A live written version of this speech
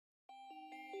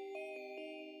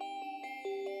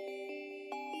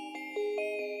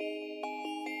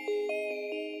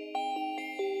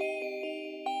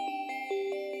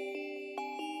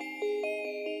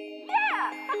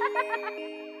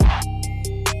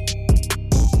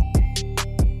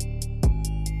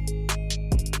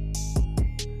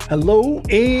Hello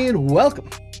and welcome.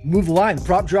 Move the Line, the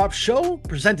Prop Drop Show,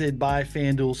 presented by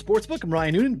FanDuel Sportsbook. I'm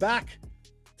Ryan Noonan, back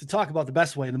to talk about the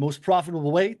best way, the most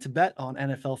profitable way to bet on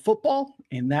NFL football,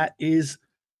 and that is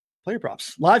player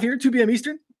props. Live here, 2 p.m.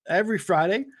 Eastern, every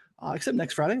Friday, except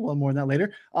next Friday. Well, more on that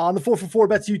later. On the 4for4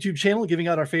 Bets YouTube channel, giving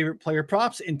out our favorite player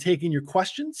props and taking your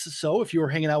questions. So if you're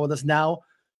hanging out with us now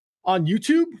on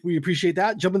YouTube, we appreciate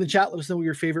that. Jump in the chat. Let us know what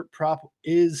your favorite prop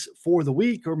is for the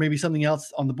week, or maybe something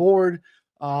else on the board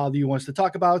that you want us to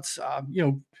talk about.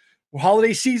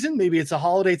 Holiday season. Maybe it's a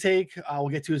holiday take. We'll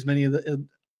get to as many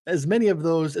of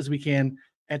those as we can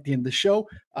at the end of the show.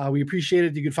 We appreciate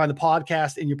it. You can find the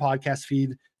podcast in your podcast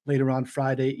feed later on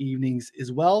Friday evenings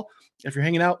as well. If you're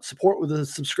hanging out, support with a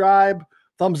subscribe,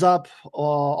 thumbs up,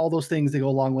 all those things, they go a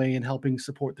long way in helping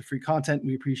support the free content.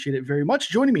 We appreciate it very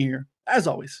much. Joining me here, as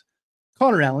always,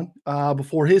 Connor Allen,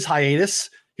 before his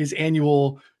hiatus, his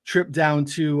annual trip down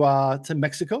to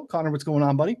Mexico. Connor, what's going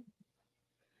on, buddy?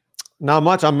 Not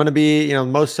much. I'm going to be,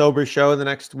 most sober show the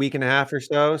next week and a half or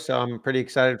so. So I'm pretty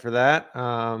excited for that.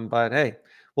 But hey,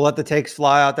 we'll let the takes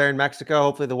fly out there in Mexico.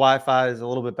 Hopefully the Wi-Fi is a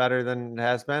little bit better than it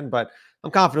has been, but I'm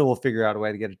confident we'll figure out a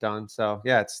way to get it done. So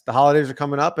yeah, the holidays are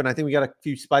coming up, and I think we got a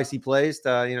few spicy plays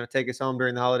to, take us home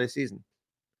during the holiday season.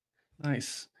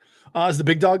 Nice. Is the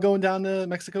big dog going down to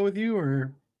Mexico with you,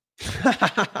 or?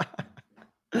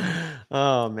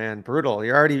 Oh man, brutal.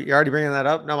 You're already bringing that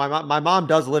up. No, my mom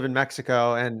does live in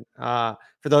Mexico. And for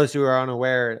those who are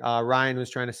unaware, Ryan was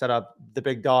trying to set up the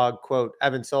big dog, quote,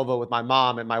 Evan Silva, with my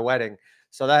mom at my wedding.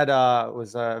 So that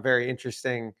was a very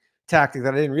interesting tactic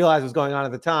that I didn't realize was going on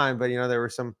at the time. But, there were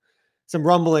some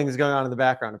rumblings going on in the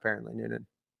background, apparently, Noonan.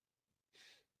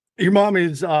 Your mom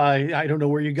is, I don't know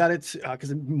where you got it,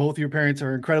 because both of your parents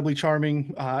are incredibly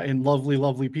charming and lovely,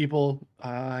 lovely people.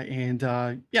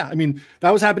 Yeah, I mean, that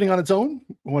was happening on its own.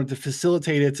 I wanted to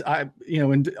facilitate it.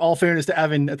 In all fairness to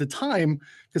Evan at the time,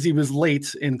 because he was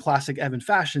late in classic Evan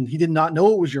fashion, he did not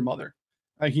know it was your mother.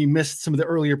 He missed some of the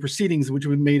earlier proceedings, which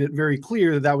would have made it very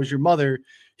clear that was your mother.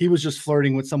 He was just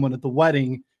flirting with someone at the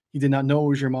wedding. He did not know it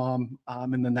was your mom.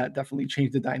 And then that definitely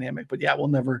changed the dynamic. But yeah, we'll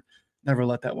never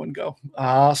let that one go.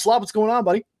 Slop, what's going on,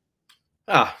 buddy?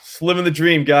 Just living the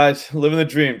dream, guys. Living the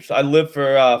dreams. I live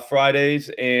for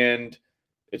Fridays, and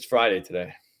it's Friday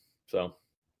today. So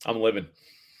I'm living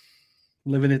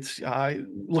it.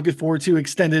 Looking forward to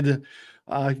extended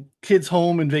kids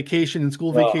home and vacation and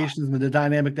school vacations, and the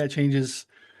dynamic that changes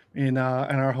in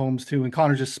our homes too. And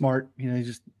Connor's just smart. He's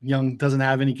just young, doesn't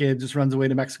have any kids, just runs away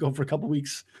to Mexico for a couple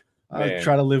weeks.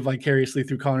 Try to live vicariously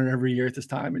through Connor every year at this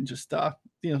time, and just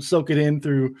soak it in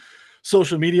through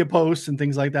social media posts and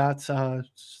things like that.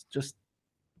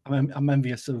 I'm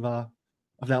envious of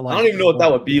that life. I don't even know what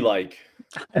that would be like.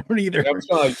 I don't either. I'm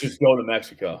trying to just go to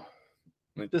Mexico.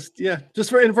 Just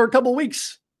for a couple of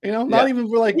weeks. Not even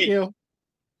for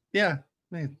Yeah,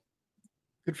 man.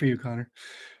 Good for you, Connor.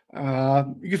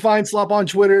 You can find Slop on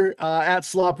Twitter at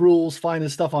Slop Rules. Find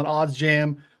his stuff on Odds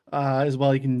Jam. As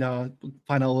well. You can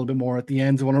find out a little bit more at the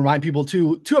end. I want to remind people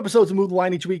two episodes of Move the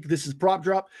Line each week. This is Prop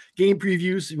Drop, game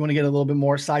previews. You want to get a little bit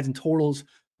more sides and totals.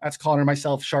 That's Connor,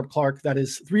 myself, Sharp Clark. That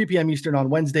is 3 p.m. Eastern on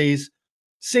Wednesdays.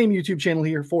 Same YouTube channel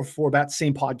here, 4for4 Bets,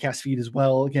 same podcast feed as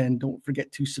well. Again, don't forget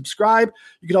to subscribe.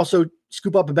 You can also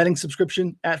scoop up a betting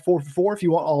subscription at 4for4 if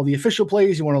you want all the official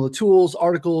plays, you want all the tools,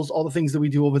 articles, all the things that we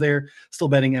do over there. Still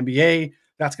Betting NBA.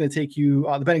 That's going to take you,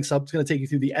 the betting sub is going to take you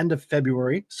through the end of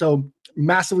February. So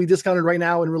massively discounted right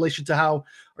now in relation to how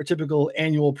our typical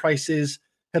annual price is.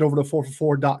 Head over to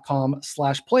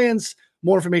 4for4.com/plans.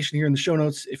 More information here in the show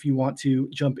notes if you want to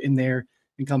jump in there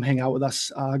and come hang out with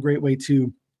us. A great way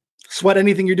to sweat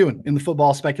anything you're doing in the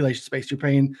football speculation space. You're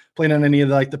playing on any of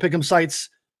the pick'em sites.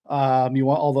 You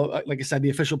want all the, like I said, the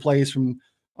official plays from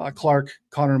Clark,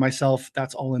 Connor, and myself.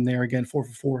 That's all in there. Again,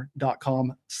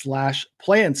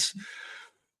 4for4.com/plans.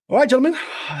 All right, gentlemen,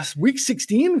 week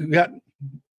 16, we got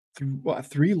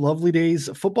 3 lovely days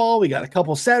of football. We got a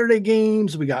couple Saturday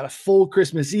games. We got a full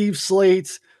Christmas Eve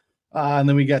slate. And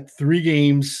then we got 3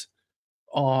 games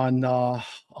on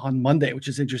Monday, which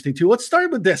is interesting too. Let's start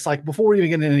with this, before we even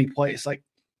get into any plays,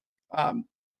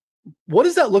 what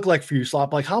does that look like for you,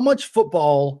 Slop? How much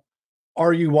football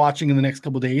are you watching in the next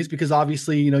couple of days? Because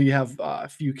obviously, you have a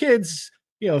few kids,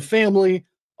 family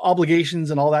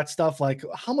obligations and all that stuff.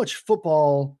 How much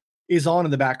football is on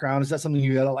in the background? Is that something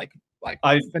you gotta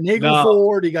finagle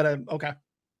for? Do you gotta okay?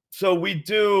 So we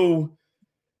do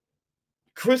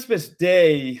Christmas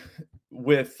Day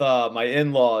with my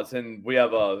in-laws, and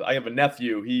I have a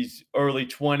nephew. He's early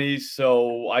 20s,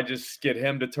 so I just get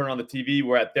him to turn on the TV.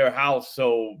 We're at their house,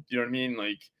 so you know what I mean,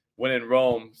 when in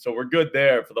Rome. So we're good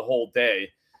there for the whole day.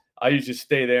 I usually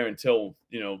stay there until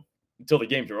until the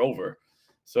games are over.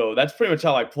 So that's pretty much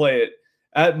how I play it.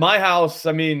 At my house,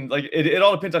 I mean, like it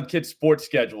all depends on kids' sports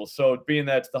schedules. So being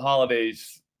that it's the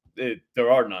holidays,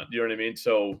 there are none. You know what I mean?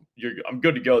 So I'm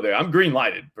good to go there. I'm green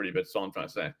lighted pretty much. That's all I'm trying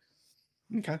to say.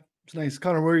 Okay, it's nice.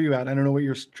 Connor, where are you at? I don't know what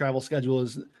your travel schedule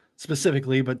is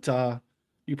specifically, but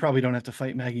you probably don't have to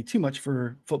fight Maggie too much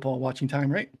for football watching time,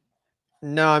 right?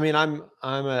 No, I mean I'm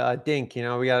a dink. You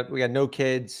know, we got no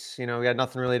kids. You know, we got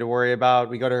nothing really to worry about.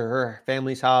 We go to her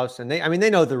family's house, and they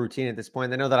know the routine at this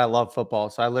point. They know that I love football,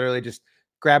 so I literally just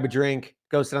grab a drink,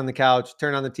 go sit on the couch,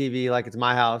 turn on the TV like it's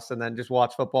my house, and then just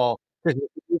watch football. And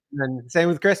then same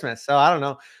with Christmas. So I don't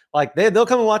know. Like they'll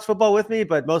come and watch football with me,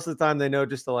 but most of the time they know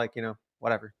just to like, you know,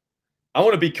 whatever. I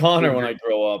want to be Connor when I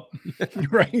grow up.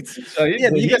 Right. So yeah,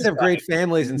 but you guys have great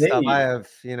families and stuff. I have,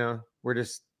 you know, we're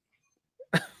just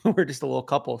a little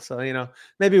couple. So, you know,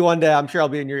 maybe one day I'm sure I'll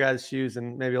be in your guys' shoes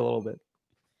and maybe a little bit.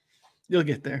 You'll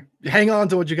get there. Hang on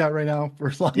to what you got right now for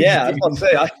as long yeah, as I was about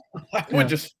to say, I would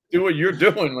just do what you're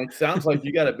doing. Like, sounds like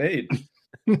you got it made.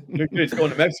 Your kid's going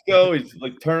to Mexico. He's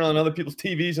like turning on other people's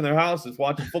TVs in their houses,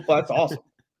 watching football. That's awesome.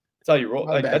 That's how you roll.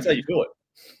 Like, that's how you do it.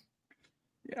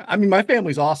 Yeah, I mean, my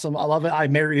family's awesome. I love it. I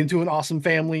married into an awesome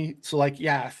family. So like,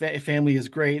 yeah, family is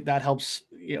great. That helps,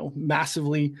 you know,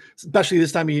 massively, especially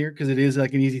this time of year, because it is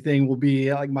like an easy thing. Will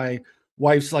be like my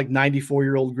wife's like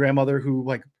 94-year-old grandmother who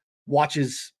like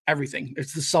watches everything.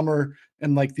 It's the summer,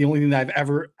 and like the only thing that I've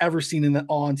ever seen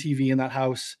on TV in that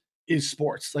house is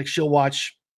sports. Like she'll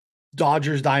watch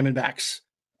Dodgers, Diamondbacks.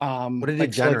 What a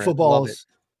like degenerate. football Love is,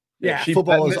 it. yeah,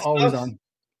 football is always on.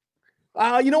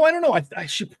 You know, I don't know.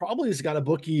 She probably has got a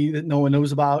bookie that no one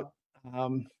knows about.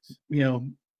 You know,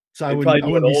 so I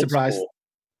wouldn't be surprised. School.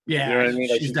 Yeah, you know what I mean?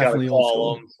 Like she's definitely old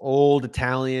school. Old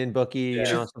Italian bookie, you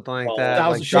know, something like that.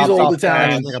 Like she's old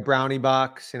Italian, like a brownie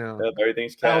box, you know. Yep,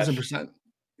 everything's cash. 1000%.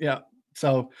 Yeah.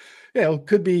 So, you know,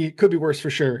 could be worse for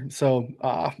sure. So,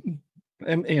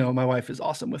 and you know, my wife is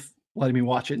awesome with letting me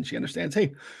watch it, and she understands,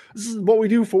 hey, this is what we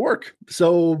do for work.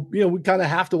 So, you know, we kind of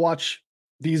have to watch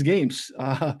these games.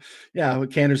 Yeah,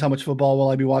 with Canders, how much football will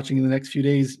I be watching in the next few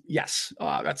days? Yes,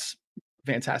 that's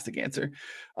a fantastic answer.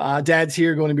 Dad's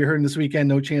here, going to be hurting this weekend.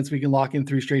 No chance we can lock in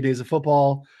 3 straight days of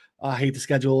football. Hate the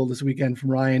schedule this weekend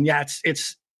from Ryan. Yeah,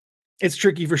 it's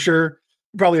tricky for sure.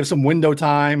 Probably have some window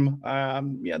time.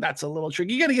 Yeah, that's a little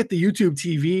tricky. You got to get the YouTube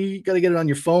TV. You got to get it on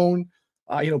your phone.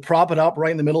 You know, prop it up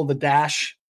right in the middle of the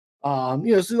dash. You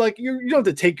know, so like you don't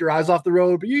have to take your eyes off the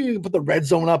road, but you can put the red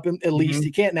zone up at least.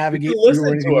 You can't navigate.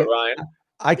 Listen to it, Ryan.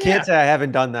 I can't say I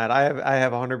haven't done that. I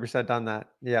have 100% done that.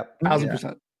 Yep.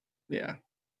 1000%. Yeah.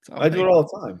 So I do it all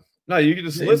the time. No, you can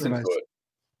just listen to it.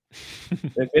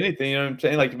 If anything, you know what I'm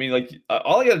saying? Like, I mean, like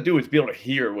all I got to do is be able to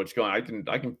hear what's going on.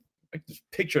 I can just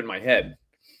picture it in my head.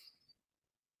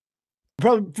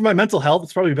 Probably for my mental health,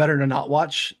 it's probably better to not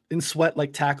watch and sweat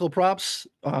like tackle props.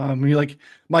 You're like,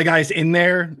 my guy's in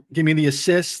there, give me the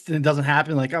assist, and it doesn't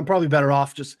happen. Like, I'm probably better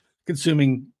off just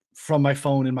consuming from my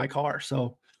phone in my car.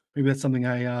 So maybe that's something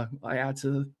I add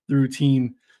to the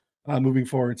routine moving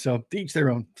forward. So to each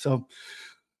their own. So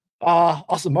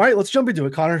awesome. All right, let's jump into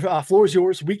it. Connor, floor is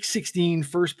yours. Week 16,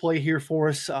 first play here for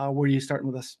us. Where are you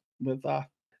starting with us?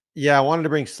 Yeah, I wanted to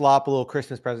bring Slop a little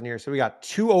Christmas present here. So we got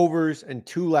 2 overs and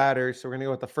 2 ladders. So we're going to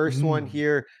go with the first one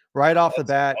here right off the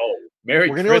bat. Merry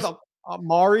We're going to go with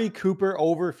Amari Cooper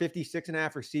over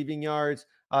 56.5 receiving yards.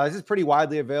 This is pretty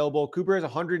widely available. Cooper has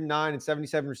 109 and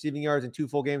 77 receiving yards in 2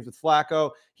 full games with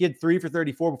Flacco. He had 3 for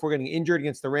 34 before getting injured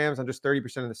against the Rams on just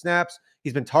 30% of the snaps.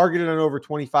 He's been targeted on over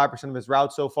 25% of his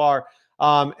routes so far.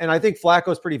 And I think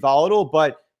Flacco is pretty volatile,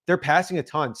 but they're passing a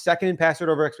ton. 2nd in pass rate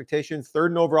over expectations,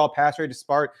 3rd in overall pass rate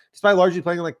despite largely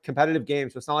playing like competitive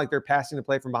games. So it's not like they're passing the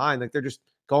play from behind. Like they're just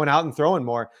going out and throwing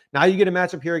more. Now you get a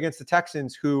matchup here against the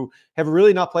Texans, who have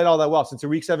really not played all that well since their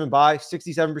week 7 bye.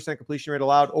 67% completion rate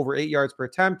allowed, over 8 yards per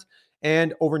attempt,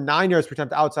 and over 9 yards per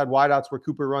attempt outside wideouts, where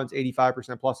Cooper runs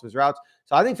 85% plus of his routes.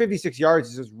 So I think 56 yards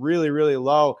is just really, really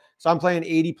low. So I'm playing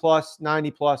 80 plus,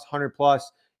 90 plus, 100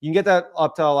 plus. You can get that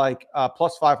up to like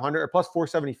plus 500 or plus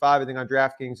 475. I think on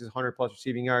DraftKings is 100 plus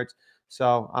receiving yards.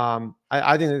 So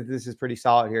I think that this is pretty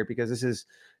solid here, because this is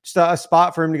just a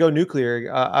spot for him to go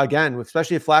nuclear again,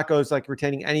 especially if Flacco's like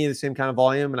retaining any of the same kind of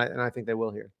volume. And I think they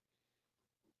will here.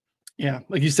 Yeah.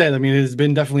 Like you said, I mean, it has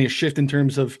been definitely a shift in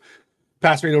terms of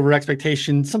pass rate over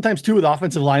expectation. Sometimes too with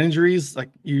offensive line injuries,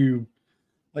 you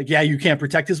can't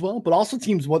protect as well, but also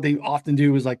teams, what they often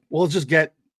do is like, well, let's just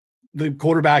get the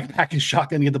quarterback back in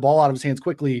shotgun and get the ball out of his hands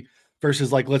quickly,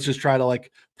 versus like, let's just try to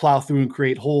like plow through and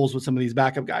create holes with some of these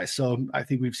backup guys. So I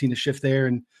think we've seen a shift there.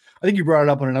 And I think you brought it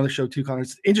up on another show too, Connor.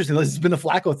 It's interesting. This has been the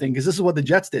Flacco thing, because this is what the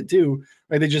Jets did too,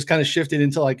 right? They just kind of shifted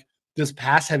into like this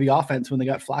pass heavy offense when they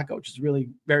got Flacco, which is really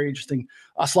very interesting.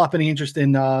 Slop, any interest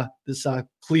in this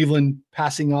Cleveland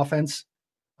passing offense?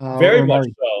 Very much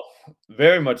so.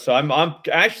 Very much so. I'm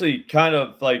actually kind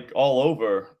of like all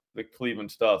over the Cleveland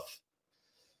stuff.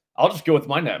 I'll just go with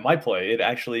my play. It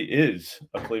actually is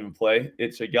a Cleveland play.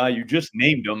 It's a guy you just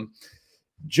named him,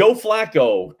 Joe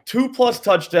Flacco, 2+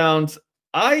 touchdowns.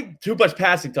 2+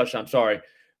 passing touchdowns. Sorry,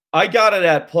 I got it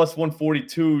at plus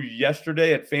 142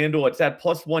 yesterday at FanDuel. It's at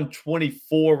plus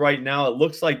 124 right now. It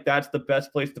looks like that's the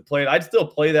best place to play it. I'd still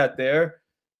play that there.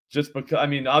 Just because, I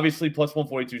mean, obviously plus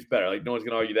 142 is better. Like, no one's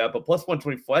going to argue that. But plus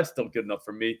 124, that's still good enough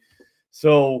for me.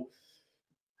 So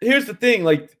here's the thing.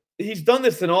 Like, he's done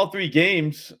this in all 3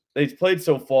 games that he's played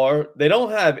so far. They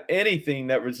don't have anything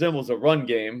that resembles a run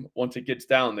game once it gets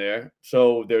down there.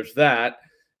 So there's that.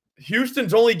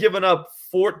 Houston's only given up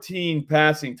 14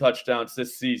 passing touchdowns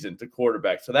this season to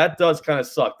quarterbacks. So that does kind of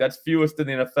suck. That's fewest in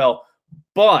the NFL.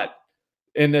 But,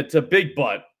 and it's a big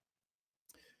but,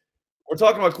 we're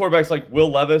talking about quarterbacks like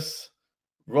Will Levis,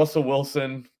 Russell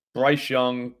Wilson, Bryce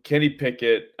Young, Kenny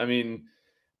Pickett. I mean,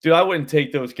 dude, I wouldn't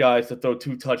take those guys to throw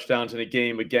 2 touchdowns in a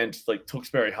game against like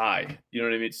Tewksbury High. You know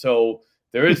what I mean? So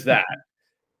there is that.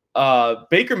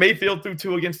 Baker Mayfield threw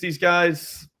 2 against these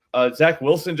guys. Zach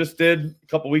Wilson just did a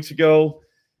couple weeks ago.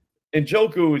 And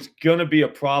Njoku is going to be a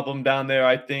problem down there,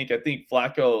 I think. I think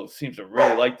Flacco seems to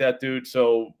really like that dude.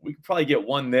 So we could probably get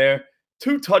 1 there.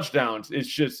 2 touchdowns is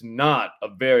just not a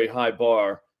very high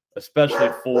bar, especially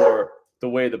for the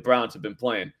way the Browns have been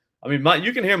playing. I mean,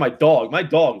 you can hear my dog. My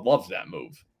dog loves that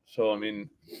move. So, I mean,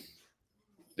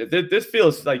 this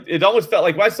feels like – it almost felt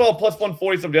like when I saw plus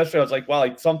 140 something yesterday, I was like, wow,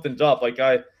 like something's up. Like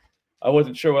I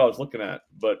wasn't sure what I was looking at.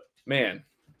 But, man.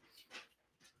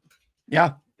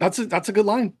 Yeah, that's a good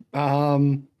line.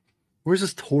 Where's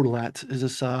this total at? Is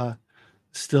this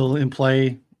still in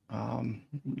play?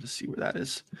 Let's see where that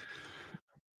is.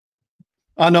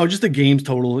 No, just the games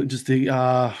total. Just the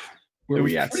where are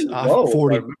we at?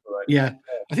 40. Right. Yeah,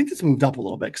 I think it's moved up a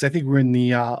little bit because I think we're in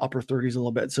the upper 30s a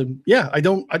little bit. So yeah, I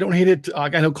don't hate it. I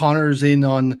know Connor's in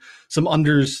on some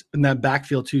unders in that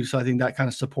backfield too, so I think that kind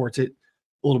of supports it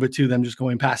a little bit too. Them just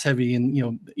going pass heavy,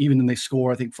 and even when they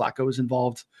score, I think Flacco is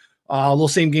involved. A little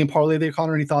same game parlay there,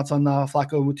 Connor. Any thoughts on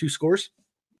Flacco with 2 scores?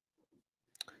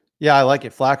 Yeah, I like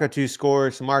it. Flacco 2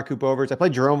 scores, Samar Coop overs. I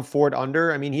played Jerome Ford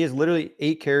under. I mean, he has literally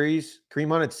 8 carries. Kareem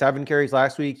Hunt had 7 carries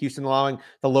last week. Houston allowing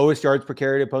the lowest yards per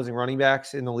carry to opposing running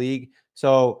backs in the league.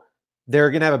 So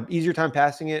they're going to have an easier time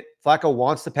passing it. Flacco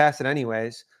wants to pass it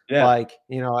anyways. Yeah. Like,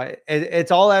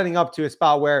 it's all adding up to a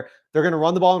spot where they're going to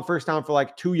run the ball in first down for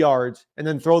like 2 yards and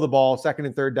then throw the ball second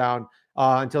and third down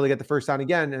until they get the first down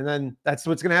again. And then that's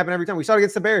what's going to happen every time. We saw it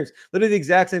against the Bears. Literally the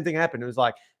exact same thing happened. It was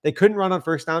like they couldn't run on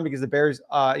first down because the Bears,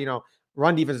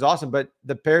 run defense is awesome, but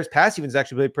the Bears pass defense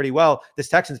actually played pretty well. This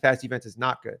Texans pass defense is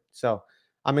not good. So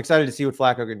I'm excited to see what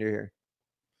Flacco can do here.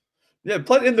 Yeah,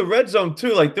 play in the red zone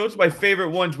too. Like those are my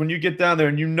favorite ones when you get down there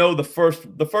and the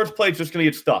first play is just going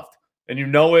to get stuffed and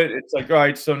it. It's like, all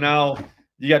right, so now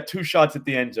you got 2 shots at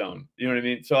the end zone. You know what I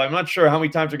mean? So I'm not sure how many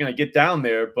times they're going to get down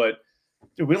there, but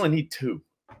dude, we only need 2.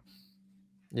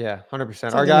 Yeah,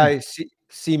 100%. Our guy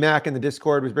C-Mac in the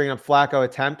Discord was bringing up Flacco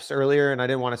attempts earlier, and I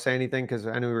didn't want to say anything because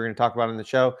I knew we were going to talk about it in the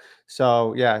show.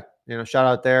 So yeah, shout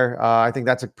out there. I think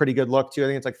that's a pretty good look too. I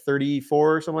think it's like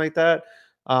 34 or something like that.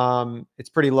 It's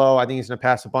pretty low. I think he's going to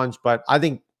pass a bunch, but I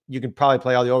think you can probably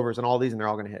play all the overs on all these, and they're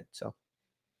all going to hit. So.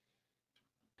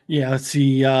 Yeah, let's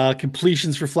see.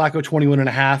 Completions for Flacco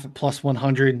 21.5 plus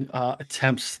 100.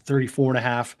 Attempts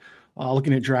 34.5.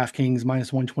 Looking at DraftKings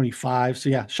minus 125. So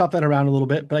yeah, shop that around a little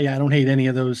bit. But yeah, I don't hate any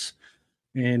of those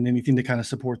and anything to kind of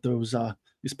support those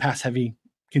this pass heavy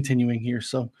continuing here.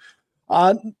 So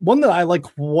one that I like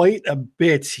quite a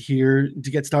bit here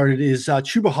to get started is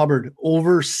Chuba Hubbard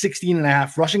over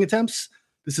 16.5 rushing attempts.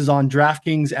 This is on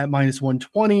DraftKings at minus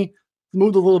 120.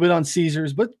 Moved a little bit on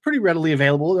Caesars, but pretty readily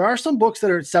available. There are some books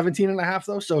that are at 17.5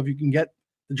 though. So if you can get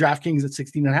the DraftKings at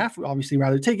 16.5, we obviously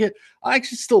rather take it. I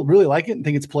actually still really like it and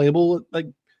think it's playable at like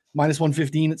minus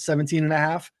 115 at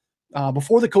 17.5.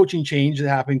 Before the coaching change that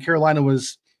happened, Carolina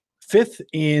was 5th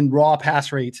in raw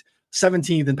pass rate,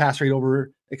 17th in pass rate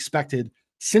over expected.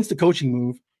 Since the coaching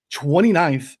move,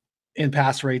 29th in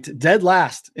pass rate, dead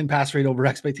last in pass rate over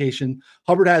expectation.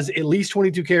 Hubbard has at least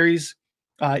 22 carries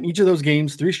in each of those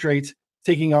games, 3 straight,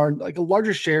 taking a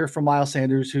larger share from Miles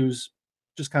Sanders, who's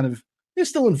just kind of is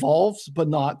still involved, but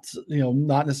not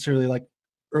necessarily like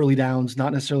early downs,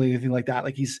 not necessarily anything like that.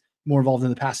 Like he's more involved in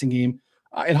the passing game.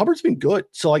 And Hubbard's been good.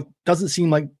 So like, doesn't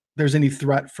seem like there's any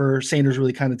threat for Sanders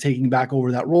really kind of taking back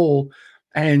over that role.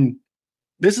 And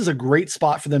this is a great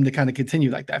spot for them to kind of continue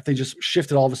like that. If they just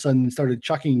shifted all of a sudden and started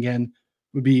chucking again,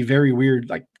 would be very weird.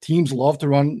 Like teams love to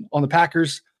run on the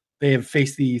Packers. They have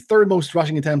faced the third most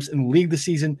rushing attempts in the league this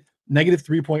season, negative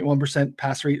 3.1%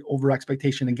 pass rate over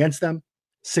expectation against them,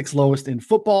 sixth lowest in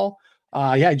football.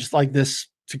 I just like this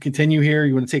to continue here.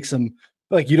 You want to take some,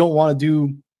 like, you don't want to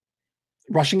do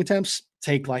rushing attempts,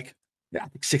 take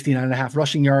 69 and a half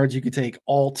rushing yards. You could take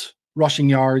alt rushing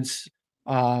yards.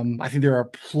 I think there are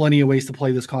plenty of ways to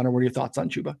play this, Connor. What are your thoughts on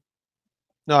Chuba?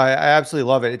 No, I absolutely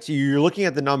love it. You're looking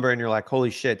at the number and you're like, holy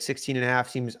shit, 16 and a half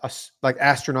seems like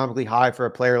astronomically high for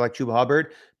a player like Chuba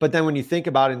Hubbard. But then when you think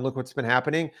about it and look what's been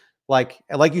happening, like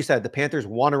you said, the Panthers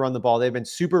want to run the ball. They've been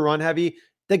super run heavy.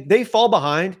 They fall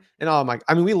behind. And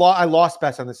I lost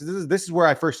bets on this. This is where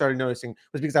I first started noticing,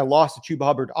 was because I lost the Chuba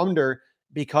Hubbard under,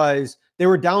 because they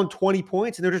were down 20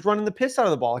 points and they're just running the piss out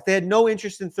of the ball. Like they had no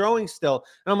interest in throwing still.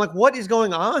 And I'm like, what is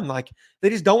going on? Like they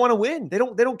just don't want to win. They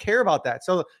don't care about that.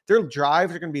 So their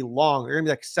drives are going to be long. They're going to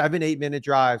be like 7-8 minute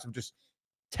drives of just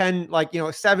 10,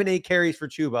 7-8 carries for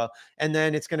Chuba. And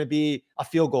then it's going to be a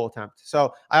field goal attempt.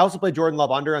 So I also played Jordan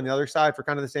Love under on the other side for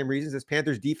kind of the same reasons. This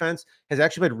Panthers defense has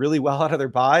actually played really well out of their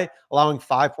bye, allowing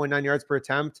 5.9 yards per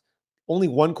attempt. Only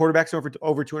one quarterback's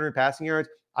over 200 passing yards.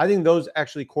 I think those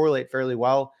actually correlate fairly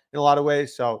well in a lot of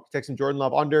ways. So take some Jordan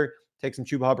Love under, take some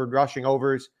Chuba Hubbard rushing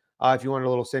overs. If you want a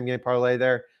little same game parlay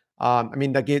there.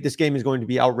 This game is going to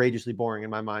be outrageously boring in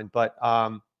my mind, but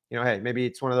hey, maybe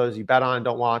it's one of those you bet on,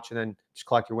 don't watch, and then just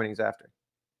collect your winnings after.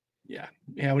 Yeah.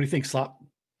 What do you think, Slop?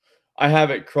 I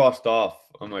have it crossed off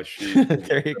on my sheet.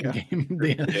 There you go.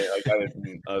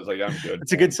 I was like, I'm good.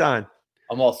 It's a good sign.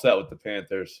 I'm all set with the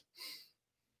Panthers.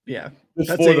 Yeah,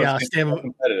 that's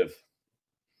competitive.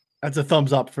 That's a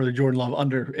thumbs up for the Jordan Love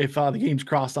under. If the game's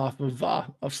crossed off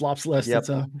of Slop's list, yep.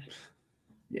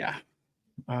 Yeah.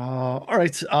 All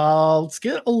right. Let's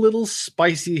get a little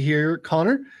spicy here,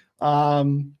 Connor.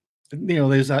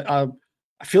 There's I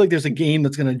feel like there's a game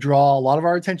that's going to draw a lot of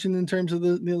our attention in terms of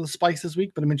the spikes this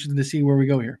week, but I'm interested to see where we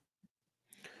go here.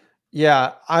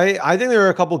 Yeah, I think there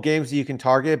are a couple games that you can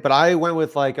target, but I went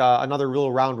with another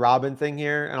real round robin thing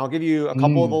here, and I'll give you a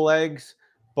couple of the legs,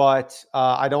 but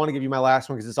I don't want to give you my last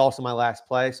one because it's also my last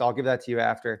play, so I'll give that to you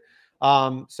after.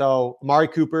 So Amari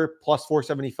Cooper plus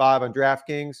 475 on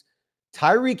DraftKings.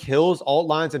 Tyreek Hill's alt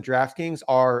lines on DraftKings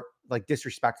are like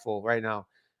disrespectful right now.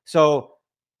 So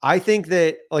I think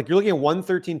that you're looking at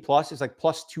 113 plus, it's like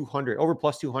plus 200, over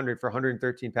plus 200 for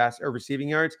 113 pass or receiving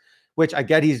yards, which I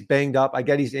get he's banged up. I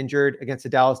get he's injured against the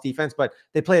Dallas defense, but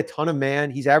they play a ton of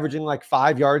man. He's averaging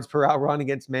 5 yards per out run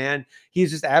against man.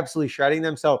 He's just absolutely shredding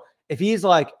them. So if he's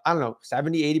 70,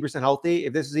 80% healthy,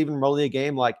 if this is even remotely a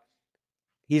game,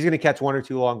 he's going to catch 1 or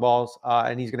 2 long balls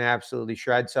and he's going to absolutely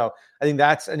shred. So I think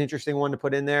that's an interesting one to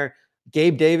put in there.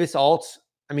 Gabe Davis alts.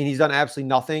 He's done absolutely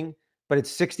nothing, but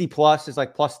it's 60 plus. It's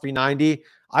plus 390.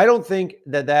 I don't think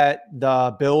that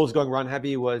the Bills going run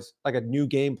heavy was a new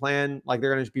game plan. They're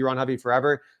going to just be run heavy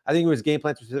forever. I think it was game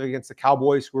plan specific against the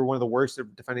Cowboys, who were one of the worst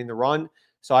at defending the run.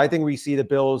 So I think we see the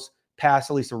Bills pass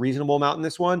at least a reasonable amount in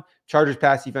this one. Chargers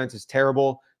pass defense is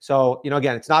terrible. So,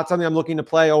 again, it's not something I'm looking to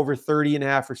play over 30 and a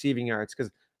half receiving yards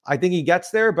because I think he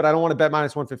gets there, but I don't want to bet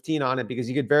minus 115 on it because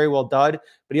he could very well dud.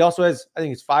 But he also has, I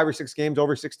think it's 5 or 6 games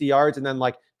over 60 yards and then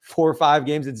 4 or 5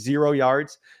 games at 0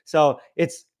 yards. So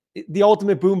it's the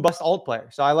ultimate boom bust alt player.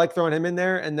 So I like throwing him in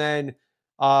there. And then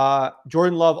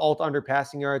Jordan Love alt under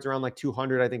passing yards around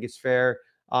 200, I think is fair.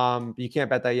 But you can't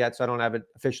bet that yet, so I don't have it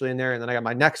officially in there. And then I got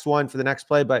my next one for the next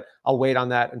play, but I'll wait on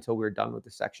that until we're done with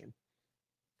this section.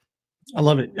 I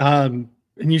love it. And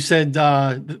you said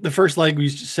the first leg we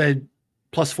said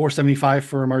plus 475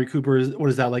 for Amari Cooper. What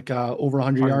is that, over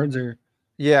 100 yards or?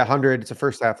 Yeah, 100. It's a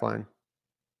first half line.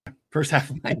 First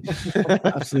half line.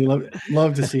 Absolutely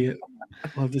love to see it.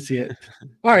 Love to see it.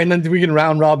 All right, and then we can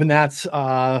round robin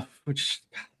that, which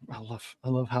I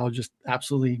love how just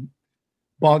absolutely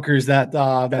bonkers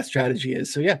that strategy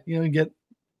is. So yeah, you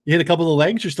hit a couple of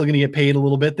legs, you're still going to get paid a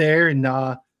little bit there, and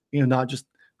not just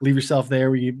leave yourself there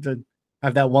where you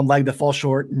have that one leg that falls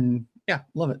short. And yeah,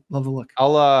 love it. Love the look.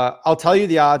 I'll tell you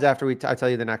the odds after I tell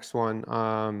you the next one,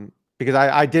 because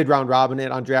I did round robin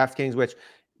it on DraftKings, which,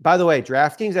 by the way,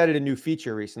 DraftKings added a new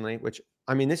feature recently, which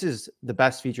this is the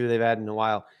best feature they've had in a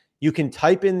while. You can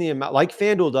type in the amount, like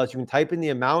FanDuel does. You can type in the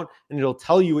amount, and it'll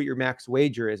tell you what your max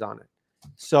wager is on it.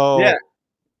 So yeah.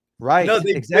 Right. No,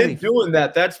 they've been doing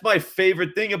that. That's my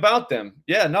favorite thing about them.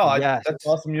 Yeah, no, yes. That's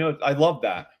awesome. I love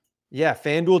that. Yeah,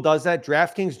 FanDuel does that.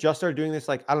 DraftKings just started doing this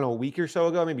a week or so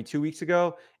ago, maybe 2 weeks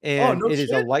ago, and it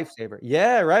is a lifesaver.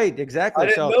 Yeah, right, exactly. I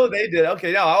didn't know they did.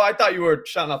 Okay, no, I thought you were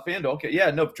shouting out FanDuel. Okay, yeah,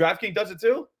 no, DraftKings does it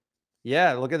too.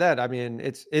 Yeah, look at that.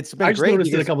 It's been I just great.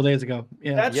 Noticed it a couple days ago.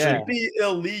 Yeah, that should be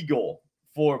illegal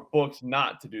for books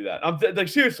not to do that. I'm like,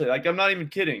 seriously, like, I'm not even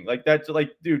kidding. Like, that's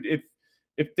like, dude,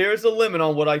 if there's a limit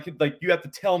on what I could, like, you have to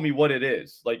tell me what it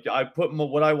is. Like, I put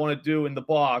what I want to do in the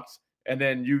box, and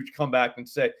then you come back and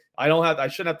say, I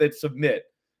shouldn't have to submit,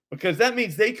 because that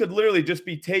means they could literally just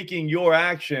be taking your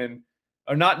action,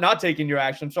 or not taking your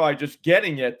action. I'm sorry, just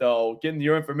getting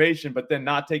your information, but then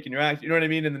not taking your action. You know what I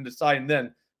mean? And then deciding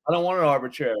then, I don't want it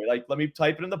arbitrary. Like, let me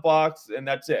type it in the box, and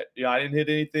that's it. I didn't hit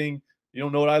anything. You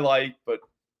don't know what I like, but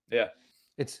yeah.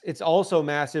 It's also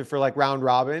massive for like round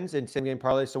robins and same game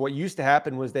parlays. So what used to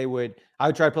happen was I would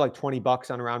try to put like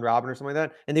 $20 on a round robin or something like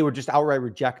that, and they would just outright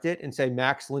reject it and say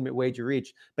max limit wager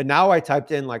reach. But now I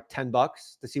typed in like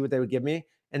 $10 to see what they would give me,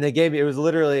 and they gave me, it was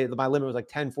literally, my limit was like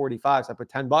 10.45, so I put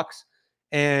 $10,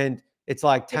 and it's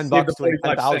like $10 to like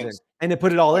 10,000, and it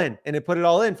put it all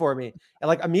in, for me, and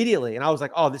like immediately. And I was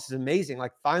like, oh, this is amazing.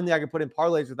 Like, finally I can put in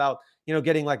parlays without,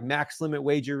 getting like max limit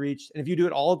wager reached. And if you do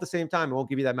it all at the same time, it won't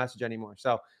give you that message anymore.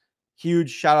 So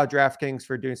huge shout out DraftKings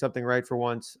for doing something right for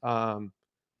once.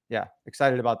 Yeah,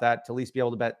 excited about that, to at least be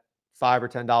able to bet $5 or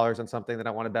 $10 on something that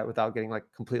I want to bet without getting like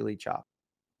completely chopped.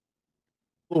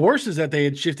 The worst is that they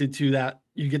had shifted to that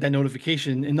you get that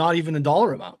notification and not even a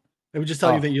dollar amount. They would just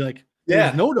tell you that you're like,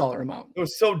 there's no dollar amount. It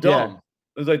was so dumb.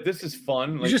 It was like, this is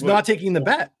fun. You're just not taking the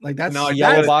bet. Like, that's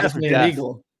definitely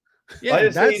illegal. Yeah,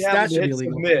 that should be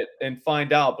illegal. Submit and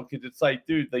find out, because it's like,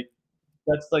 dude, like,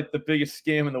 that's like the biggest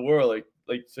scam in the world.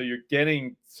 Like, so you're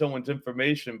getting someone's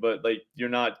information, but like, you're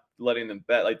not letting them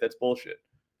bet. Like, that's bullshit.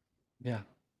 Yeah,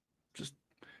 just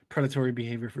predatory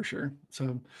behavior for sure.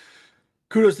 So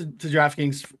kudos to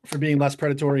DraftKings for being less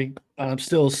predatory.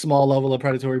 Still a small level of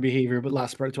predatory behavior, but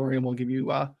less predatory, and we'll give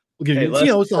you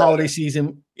it's the holiday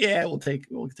season. Yeah, we'll take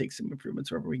some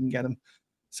improvements wherever we can get them.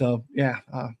 So yeah,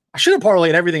 I should have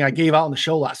parlayed everything I gave out on the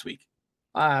show last week.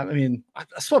 I mean, I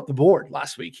swept the board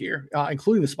last week here,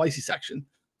 including the spicy section.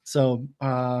 So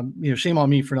shame on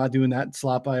me for not doing that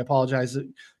slop. I apologize. It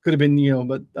could have been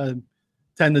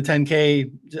 10 to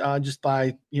 10K just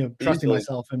by trusting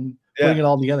myself and putting it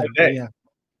all together. Yeah,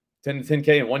 10 to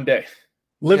 10K in one day.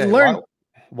 Live and learn.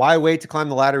 Why wait to climb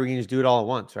the ladder? We can just do it all at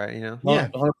once, right? Yeah,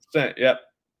 100%.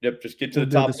 Yep. Just get to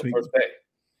the top of the first day.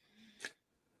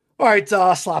 All right,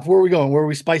 Slop, where are we going? Where are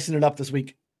we spicing it up this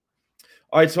week?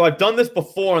 All right, so I've done this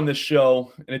before on this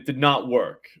show, and it did not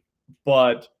work.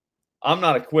 But I'm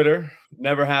not a quitter.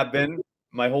 Never have been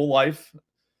my whole life.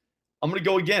 I'm going to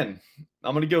go again.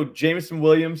 I'm going to go Jameson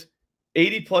Williams,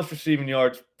 80-plus receiving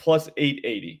yards, plus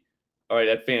 880. All right,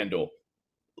 at FanDuel.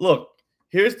 Look,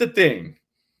 here's the thing.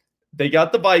 They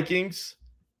got the Vikings.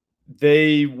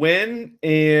 They win,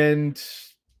 and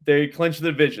they clinch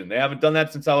the division. They haven't done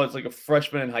that since I was like a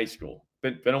freshman in high school.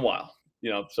 Been a while,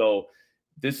 so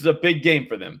this is a big game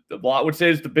for them. A lot would say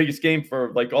it's the biggest game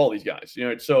for like all these guys,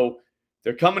 so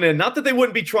they're coming in. Not that they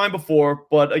wouldn't be trying before,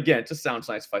 but again, it just sounds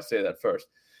nice if I say that first.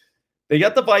 They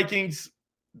got the Vikings.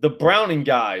 The Browning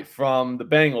guy from the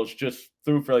Bengals just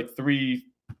threw for like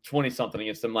 320-something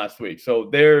against them last week. So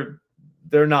they're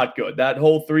not good. That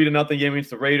whole 3-0 game against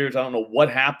the Raiders, I don't know what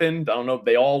happened. I don't know if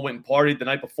they all went and partied the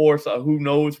night before, so who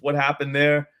knows what happened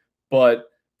there. But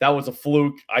that was a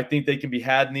fluke. I think they can be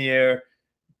had in the air.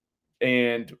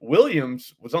 And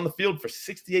Williams was on the field for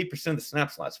 68% of the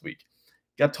snaps last week.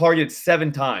 Got targeted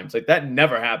 7 times. Like, that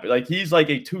never happened. Like, he's like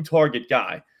a 2-target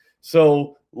guy.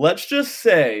 So let's just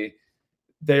say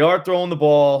they are throwing the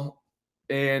ball,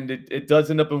 and it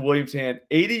does end up in Williams' hand.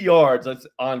 80 yards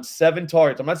on 7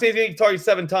 targets. I'm not saying he's going to target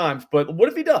 7 times, but what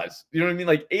if he does? You know what I mean?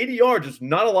 Like, 80 yards is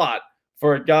not a lot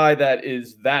for a guy that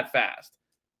is that fast.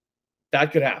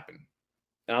 That could happen.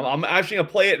 And I'm actually going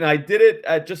to play it, and I did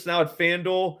it just now at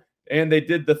FanDuel, and they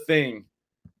did the thing.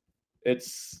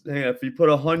 It's, if you put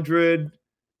 100,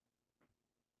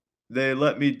 they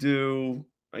let me do,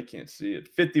 I can't see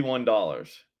it, $51.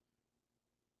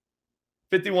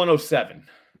 5107.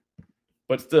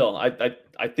 But still,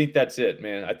 I think that's it,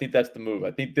 man. I think that's the move.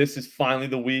 I think this is finally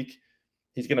the week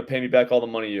he's going to pay me back all the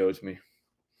money he owes me.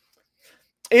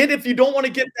 And if you don't want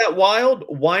to get that wild,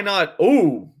 why not?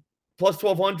 Ooh, plus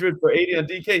 1,200 for 80 on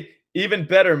DK. Even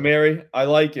better, Mary. I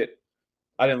like it.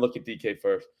 I didn't look at DK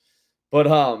first.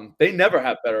 But they never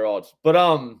have better odds. But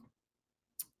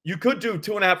you could do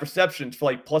 2.5 receptions for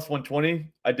like plus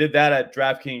 120. I did that at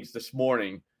DraftKings this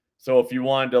morning. So if you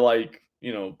wanted to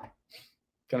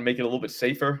kind of make it a little bit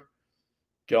safer,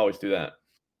 you can always do that.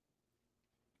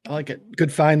 I like it.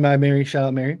 Good find by Mary. Shout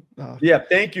out, Mary. Yeah,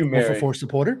 thank you, Mary. 444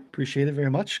 supporter. Appreciate it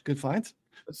very much. Good finds.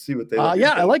 Let's see what they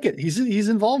I like it. He's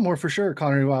involved more for sure.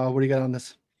 Connor, what do you got on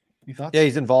this? Any thoughts? Yeah,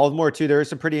 he's involved more too. There are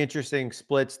some pretty interesting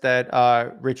splits that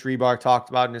Rich Rebar talked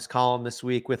about in his column this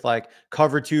week with like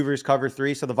cover 2 versus cover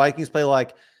 3. So the Vikings play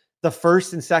like the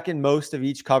first and second most of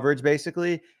each coverage,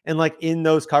 basically. And like in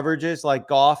those coverages, like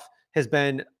Goff has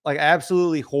been like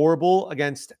absolutely horrible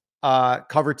against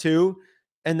cover 2.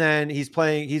 And then he's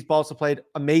also played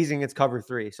amazing against cover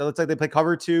 3. So it's like they play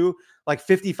cover 2 like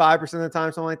 55% of the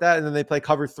time, something like that. And then they play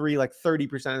cover 3 like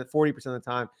 30%, 40% of the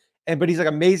time. But he's like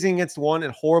amazing against one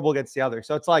and horrible against the other.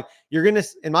 So it's like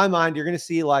in my mind, you're gonna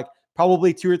see like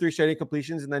probably 2 or 3 straight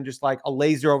completions and then just like a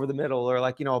laser over the middle or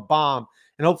like, a bomb.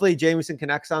 And hopefully Jameson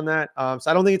connects on that.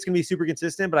 So I don't think it's going to be super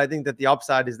consistent, but I think that the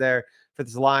upside is there for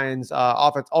this Lions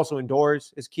offense. Also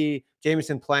indoors is key.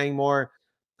 Jameson playing more.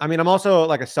 I mean, I'm also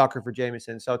like a sucker for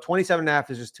Jameson. So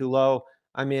 27.5 is just too low.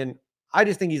 I mean, I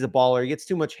just think he's a baller. He gets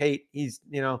too much hate. He's,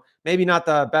 maybe not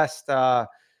the best,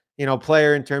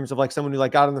 player in terms of like someone who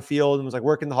like got on the field and was like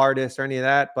working the hardest or any of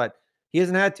that, but he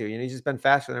hasn't had to. He's just been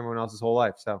faster than everyone else his whole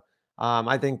life. So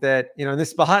I think that, in this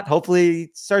spot, hopefully he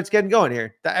starts getting going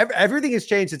here. Everything has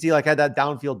changed since he like had that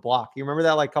downfield block. You remember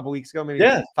that like a couple weeks ago, maybe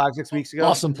 5-6 weeks ago?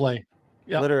 Awesome play.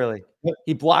 Yeah. Literally.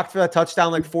 He blocked for that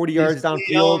touchdown like 40 yards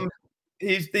downfield.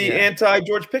 He's the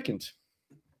anti-George Pickens.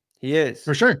 He is.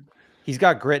 For sure. He's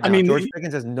got grit now. I mean, George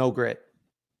Pickens has no grit.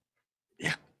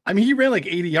 Yeah. I mean, he ran like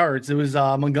 80 yards. It was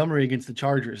Montgomery against the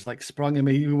Chargers. Like sprung him.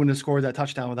 He wouldn't have scored that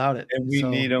touchdown without it. And we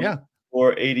need him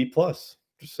for 80 plus.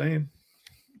 Just saying.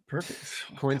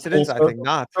 Perfect. Coincidence? I think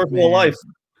not. Circle of life.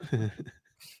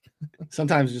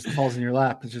 Sometimes it just falls in your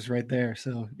lap. It's just right there.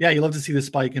 So yeah, you love to see the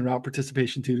spike in route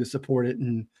participation too to support it,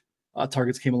 and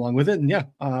targets came along with it.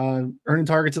 And earning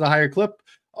targets at a higher clip.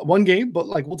 One game, but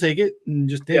like we'll take it and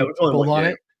just build on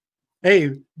it.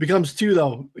 Hey, becomes 2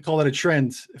 though. We call that a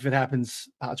trend if it happens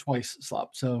twice.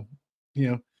 Slop. So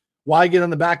why get on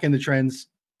the back end of trends?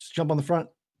 Just jump on the front.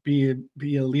 Be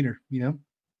a leader.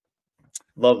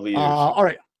 Love leaders. All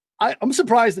right. I'm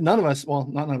surprised that none of us, well,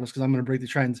 not none of us, because I'm going to break the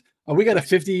trends. We got a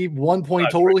 51 point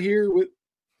total here with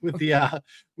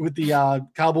the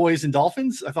Cowboys and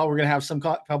Dolphins. I thought we were going to have some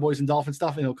Cowboys and Dolphins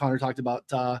stuff. I know Connor talked about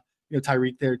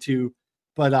Tyreek there too,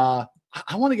 but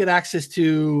I want to get access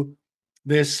to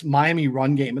this Miami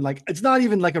run game, and like it's not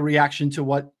even like a reaction to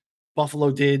what Buffalo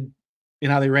did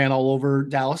and how they ran all over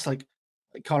Dallas. Like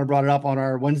Connor brought it up on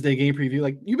our Wednesday game preview.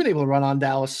 Like you've been able to run on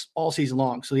Dallas all season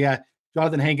long. So yeah.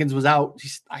 Jonathan Hankins was out.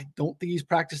 I don't think he's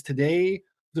practiced today.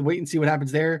 To wait and see what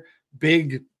happens there.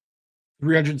 Big,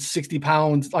 360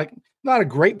 pounds. Like not a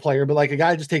great player, but like a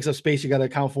guy who just takes up space you got to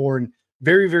account for, and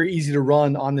very, very easy to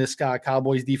run on this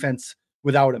Cowboys defense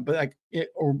without him. But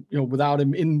without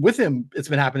him, with him, it's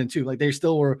been happening too. Like they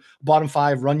still were bottom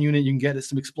 5 run unit. You can get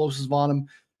some explosives on them,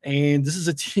 and this is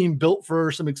a team built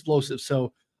for some explosives.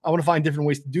 So I want to find different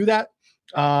ways to do that.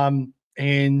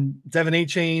 And Devin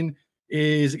A-Chain.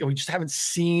 We just haven't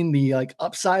seen the like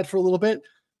upside for a little bit.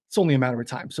 It's only a matter of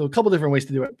time. So a couple different ways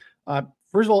to do it.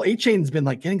 First of all, A-Chain's been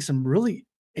like getting some really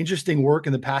interesting work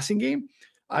in the passing game.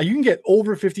 You can get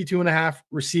over 52.5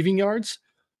 receiving yards.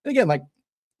 And again, like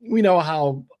we know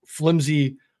how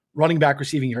flimsy running back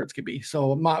receiving yards could be.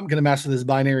 So I'm not going to mess with this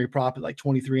binary prop at like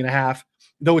 23.5,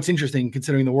 though it's interesting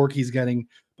considering the work he's getting.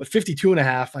 But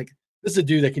 52.5, like this is a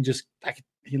dude that can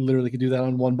he literally could do that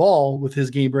on one ball with his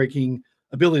game breaking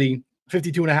ability.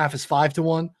 52.5 is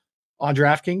 5-1 on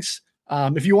DraftKings.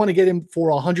 If you want to get him for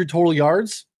 100 total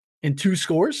yards and 2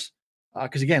 scores,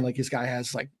 because again, like this guy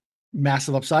has like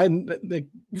massive upside, and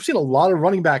we've seen a lot of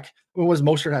running back. When was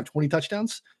Mostert have 20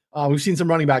 touchdowns? We've seen some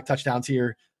running back touchdowns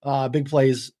here, big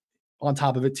plays on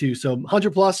top of it too. So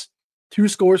 100 plus, 2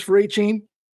 scores for A-Chain,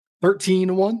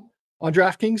 13-1 on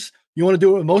DraftKings. You want to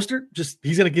do it with Mostert?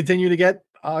 He's going to continue to get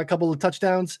a couple of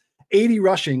touchdowns, 80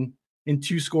 rushing and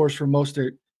 2 scores for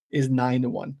Mostert. Is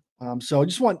 9-1. So I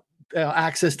just want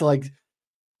access to like,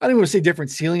 I don't want to say different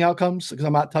ceiling outcomes because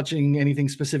I'm not touching anything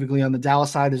specifically on the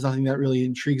Dallas side. There's nothing that really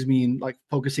intrigues me in like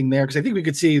focusing there because I think we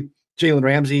could see Jalen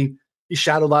Ramsey. He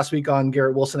shadowed last week on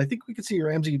Garrett Wilson. I think we could see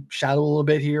Ramsey shadow a little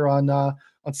bit here on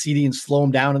CD and slow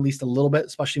him down at least a little bit,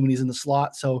 especially when he's in the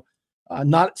slot. So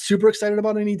not super excited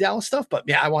about any Dallas stuff, but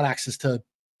yeah, I want access to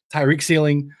Tyreek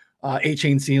ceiling,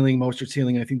 A-Chain ceiling, Mostert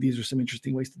ceiling. And I think these are some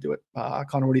interesting ways to do it.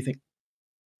 Connor, what do you think?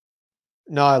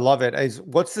 No, I love it.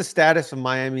 What's the status of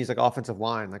Miami's like offensive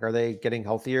line? Like, are they getting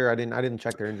healthier? I didn't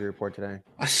check their injury report today.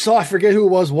 I forget who it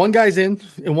was. One guy's in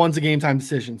and one's a game time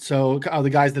decision. So the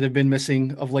guys that have been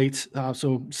missing of late.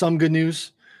 So some good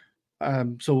news.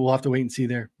 So we'll have to wait and see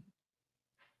there.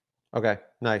 Okay,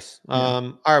 nice. Yeah.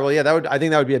 All right. Well, yeah, I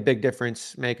think that would be a big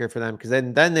difference maker for them because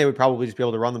then they would probably just be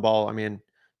able to run the ball. I mean,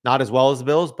 not as well as the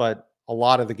Bills, but a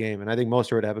lot of the game. And I think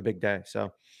Mostert would have a big day.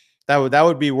 So that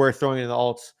would be worth throwing in the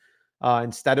alts.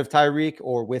 Instead of Tyreek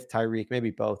or with Tyreek,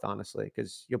 maybe both, honestly,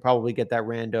 because you'll probably get that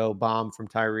rando bomb from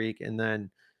Tyreek. And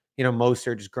then,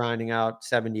 Mostert just grinding out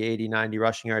 70, 80, 90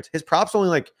 rushing yards. His prop's only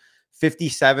like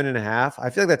 57.5. I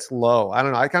feel like that's low. I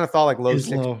don't know. I kind of thought like low Is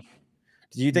 60. low.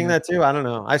 Do you think that too? I don't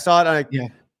know. I saw it. Yeah.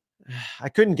 I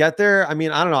couldn't get there. I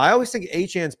mean, I don't know. I always think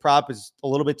Achane's prop is a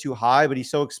little bit too high, but he's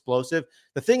so explosive.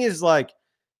 The thing is, like,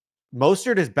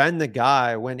 Mostert has been the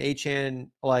guy when Achane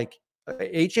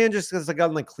just has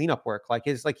gotten like cleanup work. Like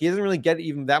he doesn't really get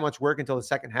even that much work until the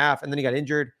second half, and then he got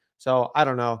injured. So I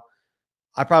don't know.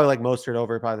 I probably like Mostert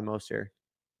over probably the most here.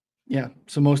 Yeah.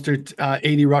 So Mostert,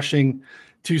 80 rushing,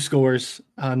 2 scores,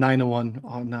 9-1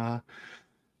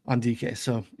 on DK.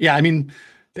 So yeah, I mean,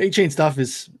 the A-Chain stuff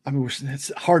is,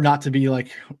 it's hard not to be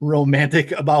like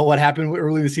romantic about what happened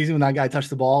early in the season when that guy touched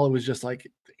the ball. It was just like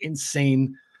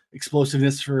insane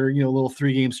explosiveness for, a little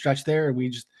 3-game stretch there. And we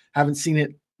just haven't seen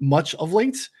it much of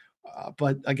late.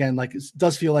 But again, like it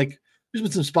does feel like there's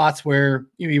been some spots where,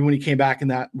 even when he came back in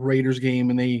that Raiders game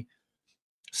and they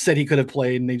said he could have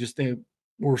played and they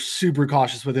were super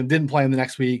cautious with him, didn't play him the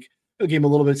next week. They gave him a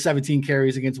little bit, 17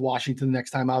 carries against Washington the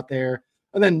next time out there.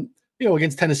 And then,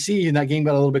 against Tennessee, and that game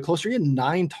got a little bit closer. He had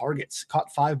 9 targets,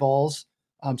 caught 5 balls.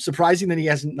 Surprising that he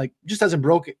hasn't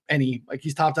broke any. Like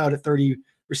he's topped out at 30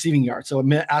 receiving yards. So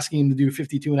asking him to do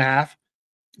 52.5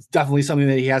 is definitely something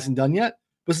that he hasn't done yet.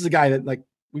 This is a guy that like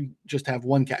we just have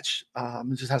one catch.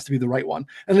 It just has to be the right one.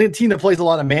 And then a team that plays a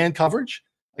lot of man coverage,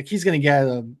 like he's going to get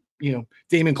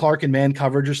Damon Clark in man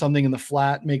coverage or something in the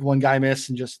flat, make one guy miss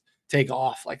and just take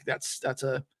off. Like that's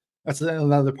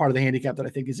another part of the handicap that I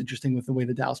think is interesting with the way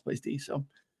the Dallas plays D. So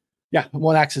yeah,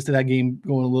 one access to that game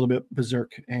going a little bit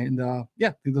berserk. And yeah,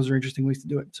 I think those are interesting ways to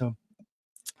do it. So,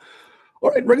 all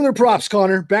right, regular props,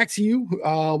 Connor, back to you.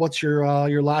 What's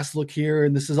your last look here?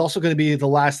 And this is also going to be the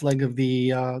last leg of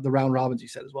the round robins you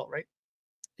said as well, right?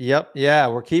 Yep. Yeah.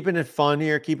 We're keeping it fun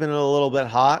here, keeping it a little bit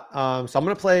hot. So I'm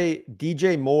going to play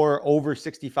DJ Moore over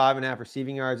 65.5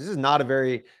 receiving yards. This is not a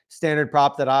very standard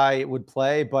prop that I would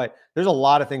play, but there's a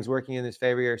lot of things working in his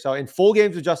favor here. So in full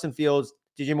games with Justin Fields,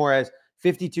 DJ Moore has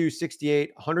 52,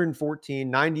 68, 114,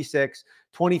 96,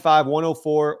 25,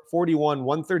 104, 41,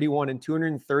 131, and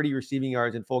 230 receiving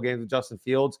yards in full games with Justin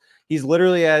Fields. He's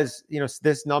literally has,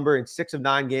 this number in 6 of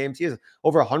 9 games. He has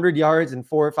over 100 yards in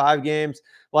 4 or 5 games.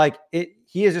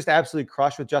 He is just absolutely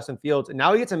crushed with Justin Fields. And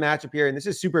now he gets a matchup here, and this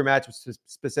is super matchup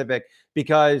specific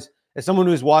because as someone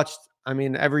who's watched,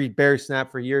 every Bears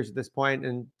snap for years at this point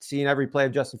and seen every play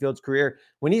of Justin Fields' career,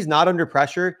 when he's not under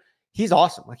pressure, he's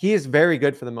awesome. Like he is very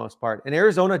good for the most part. And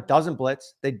Arizona doesn't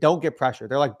blitz. They don't get pressure.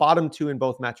 They're like bottom 2 in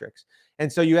both metrics.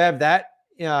 And so you have that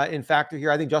in factor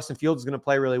here. I think Justin Fields is going to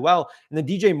play really well. And then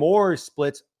DJ Moore's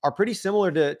splits are pretty similar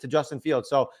to Justin Fields.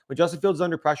 So when Justin Fields is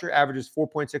under pressure, averages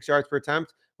 4.6 yards per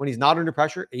attempt. When he's not under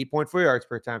pressure, 8.4 yards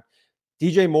per attempt.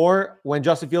 DJ Moore, when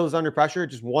Justin Fields is under pressure,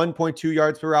 just 1.2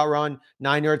 yards per route run,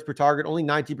 9 yards per target, only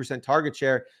 19% target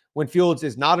share. When Fields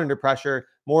is not under pressure,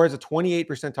 Moore has a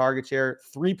 28% target share,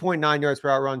 3.9 yards per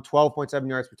route run, 12.7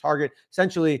 yards per target.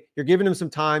 Essentially, you're giving him some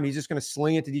time. He's just going to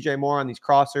sling it to DJ Moore on these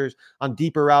crossers, on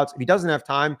deeper routes. If he doesn't have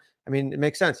time, it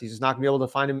makes sense. He's just not going to be able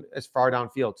to find him as far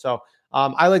downfield. So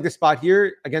I like this spot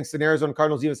here against the Arizona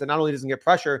Cardinals defense that not only doesn't get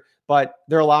pressure, but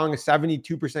they're allowing a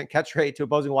 72% catch rate to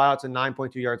opposing wideouts and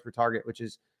 9.2 yards per target, which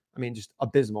is, just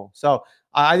abysmal. So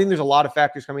I think there's a lot of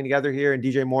factors coming together here, and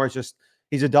DJ Moore is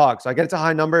he's a dog. So I get it's a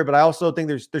high number, but I also think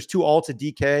there's 2 alts at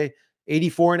DK.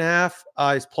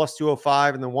 84.5 is plus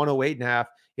 205, and then 108.5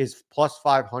 is plus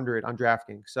 500 on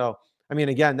DraftKings. So,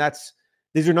 again,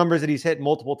 these are numbers that he's hit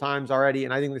multiple times already,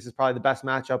 and I think this is probably the best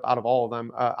matchup out of all of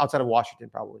them, outside of Washington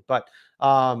probably. But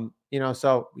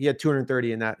so he had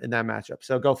 230 in that matchup.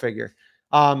 So go figure.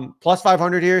 Plus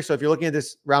 500 here. So if you're looking at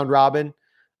this round robin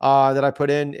that I put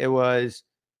in, it was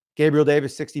Gabriel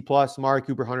Davis 60 plus, Amari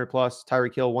Cooper 100 plus,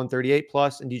 Tyreek Hill 138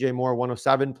 plus, and DJ Moore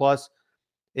 107 plus.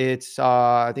 It's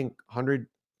I think 100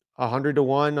 to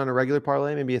 1 on a regular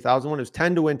parlay, maybe 1,000 1. It was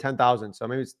 10 to win 10,000, so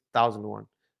maybe it's 1,000 to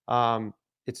 1.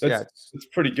 It's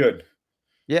pretty good.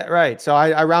 Yeah, right. So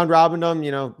I round robin them.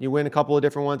 You win a couple of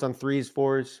different ones on 3s,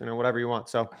 4s, whatever you want.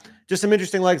 So just some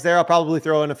interesting legs there. I'll probably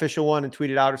throw an official one and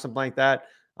tweet it out or something like that.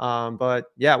 But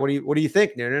yeah, what do you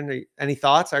think, Noonan? Any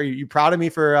thoughts? Are you proud of me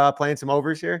for playing some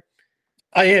overs here?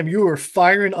 I am. You were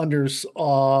firing unders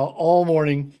all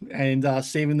morning and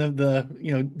saving the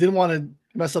didn't want to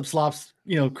mess up Slops,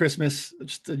 Christmas,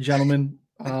 just a gentleman,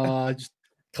 just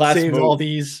class saved move. all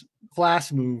these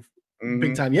class move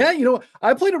big time. Yeah.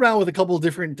 I played around with a couple of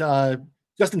different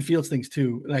Justin Fields things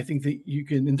too. And I think that you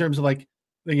can, in terms of like,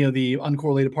 the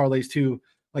uncorrelated parlays too,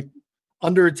 like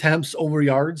under attempts over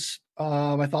yards,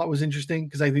 I thought was interesting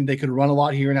because I think they could run a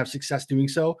lot here and have success doing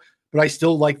so. But I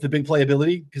still like the big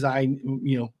playability because I knew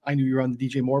you were on the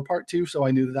DJ Moore part too. So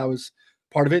I knew that was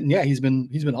part of it. And yeah, he's been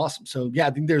awesome. So yeah,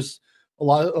 I think there's a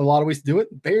lot of ways to do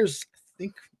it. Bears, I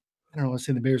don't want to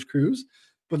say the Bears cruise,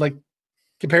 but like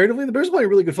comparatively, the Bears play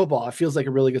really good football. It feels like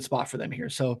a really good spot for them here.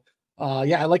 So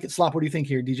yeah, I like it. Slop, what do you think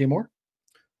here, DJ Moore?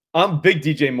 I'm a big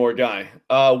DJ Moore guy.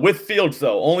 With Fields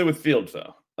though, only with Fields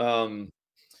though. With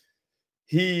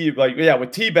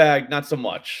Teabag, not so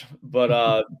much.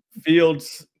 But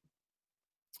Fields,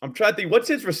 I'm trying to think, what's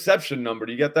his reception number?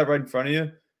 Do you get that right in front of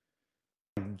you?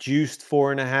 Juiced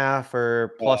 4.5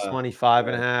 or plus money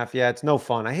 5.5. Yeah, it's no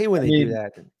fun. I hate when they do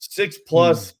that.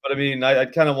 6+, but I mean, I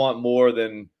kind of want more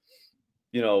than,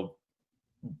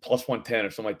 plus 110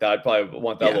 or something like that. I'd probably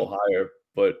want that a little higher.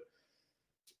 But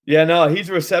yeah, no, he's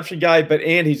a reception guy,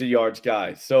 and he's a yards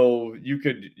guy. So you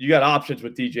got options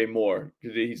with DJ Moore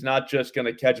because he's not just going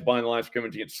to catch behind the line of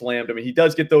scrimmage and get slammed. I mean, he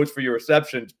does get those for your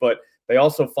receptions, but they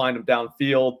also find him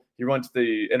downfield. He runs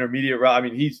the intermediate route. I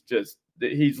mean, he's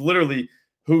literally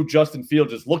who Justin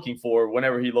Fields is looking for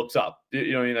whenever he looks up.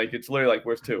 It's literally like,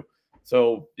 where's two?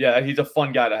 So yeah, he's a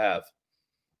fun guy to have.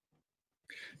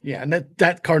 Yeah, and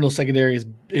that Cardinals secondary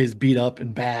is beat up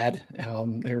and bad.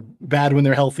 They're bad when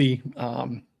they're healthy.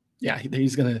 Yeah,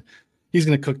 he's gonna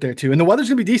cook there too. And the weather's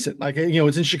gonna be decent. Like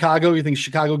it's in Chicago. You think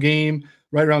Chicago game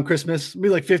right around Christmas, it'll be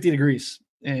like 50 degrees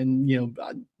and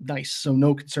nice. So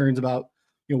no concerns about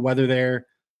weather there.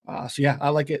 So yeah, I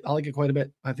like it. I like it quite a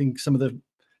bit. I think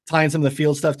tying some of the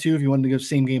field stuff too, if you wanted to go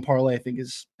same game parlay, I think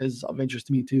is of interest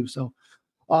to me too. So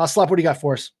Slop, what do you got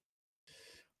for us?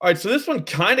 All right, so this one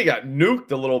kind of got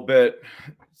nuked a little bit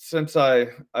since I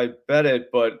bet it,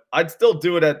 but I'd still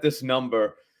do it at this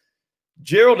number.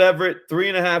 Gerald Everett,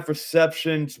 3.5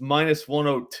 receptions, minus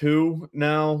 102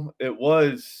 now. It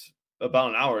was about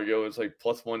an hour ago. It was like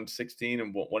plus 116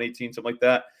 and 118, something like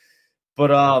that. But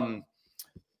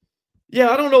yeah,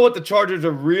 I don't know what the Chargers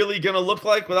are really going to look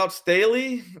like without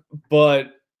Staley,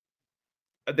 but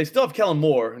they still have Kellen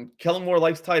Moore, and Kellen Moore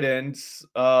likes tight ends.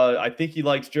 I think he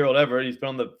likes Gerald Everett. He's been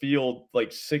on the field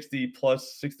like 63%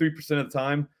 of the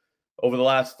time over the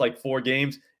last 4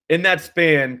 games. In that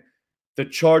span, the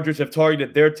Chargers have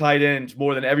targeted their tight ends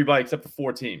more than everybody except for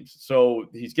 4 teams. So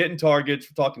he's getting targets.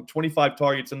 We're talking 25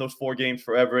 targets in those 4 games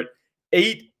for Everett,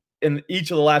 8 in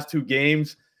each of the last 2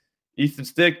 games. Easton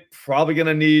Stick probably going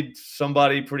to need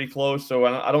somebody pretty close. So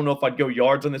I don't know if I'd go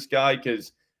yards on this guy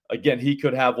because, again, he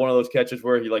could have one of those catches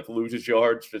where he loses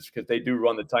yards just because they do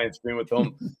run the tight end screen with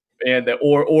him,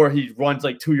 or he runs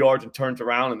 2 yards and turns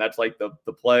around, and that's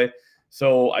the play.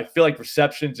 So I feel like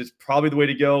receptions is probably the way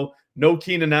to go. No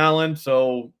Keenan Allen,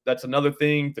 so that's another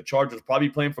thing. The Chargers probably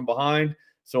playing from behind.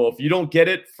 So if you don't get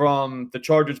it from the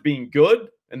Chargers being good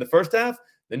in the first half,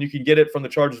 then you can get it from the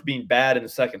Chargers being bad in the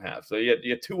second half. So you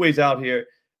get 2 ways out here.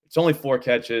 It's only 4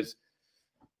 catches.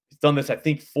 He's done this, I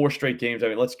think, 4 straight games. I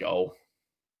mean, let's go.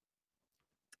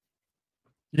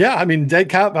 Yeah, I mean, dead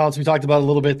cat balance. We talked about a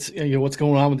little bit. What's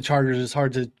going on with the Chargers. It's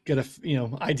hard to get a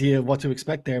idea of what to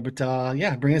expect there. But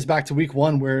yeah, bringing us back to week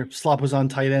 1 where Slop was on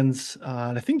tight ends.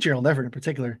 And I think Gerald Everett in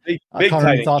particular. Big Connor, tight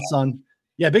any end thoughts guy. on?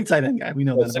 Yeah, big tight end guy. We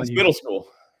know that since about middle school.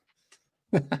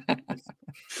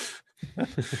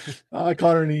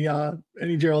 Connor,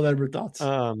 any Gerald Everett thoughts?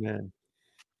 Oh man.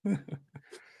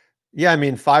 Yeah, I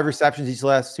mean, 5 receptions each of the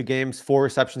last 2 games, 4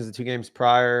 receptions the 2 games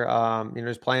prior.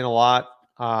 He's playing a lot.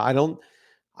 I don't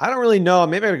really know.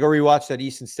 Maybe I gotta go rewatch that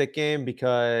Easton Stick game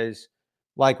because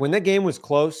when that game was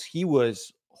close, he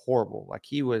was horrible.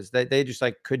 They just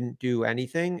couldn't do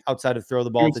anything outside of throw the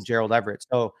ball to Gerald Everett.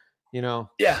 So,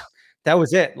 yeah, that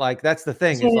was it. That's the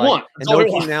thing. That's what and no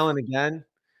Keenan Allen again.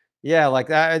 Yeah,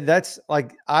 that's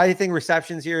I think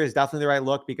receptions here is definitely the right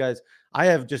look because I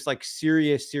have just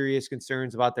serious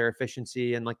concerns about their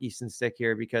efficiency and Easton Stick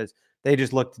here because they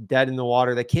just looked dead in the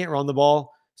water. They can't run the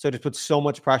ball. So it just puts so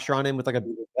much pressure on him with a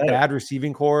bad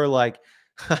receiving core. I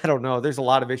don't know. There's a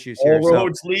lot of issues here. All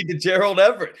roads lead to Gerald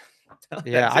Everett.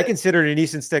 Yeah, I considered an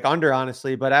Easton Stick under,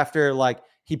 honestly. But after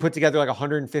he put together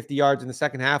 150 yards in the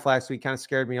second half last week, kind of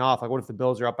scared me off. What if the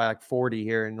Bills are up by 40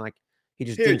 here and he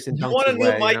just dinks and dunks you want to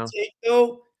know my take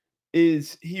though?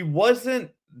 Is he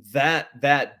wasn't that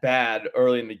bad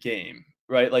early in the game,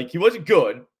 right? He wasn't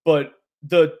good, but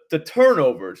the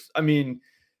turnovers. I mean,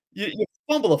 you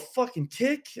fumble a fucking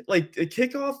kick, a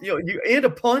kickoff, you and a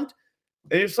punt,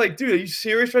 and it's dude, are you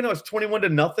serious right now? It's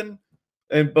 21-0,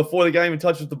 and before the guy even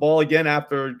touches the ball again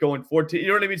after going 14, you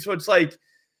know what I mean? So it's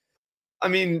I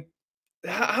mean,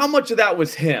 how much of that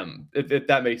was him, if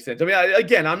that makes sense? I mean,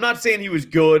 again, I'm not saying he was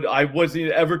good. I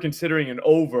wasn't ever considering an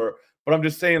over, but I'm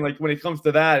just saying, when it comes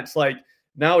to that, it's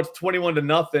now it's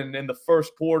 21-0 in the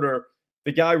first quarter.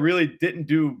 The guy really didn't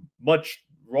do much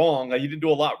wrong. He didn't do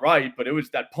a lot right, but it was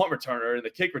that punt returner and the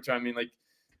kick return. I mean,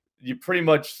 you pretty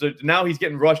much now he's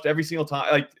getting rushed every single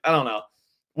time. Like, I don't know.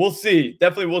 We'll see.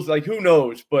 Definitely we'll see. Like, who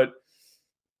knows? But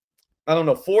I don't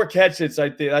know. 4 catches, I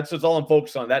think that's just all I'm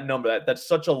focused on. That number. That's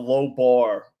such a low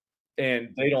bar, and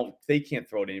they can't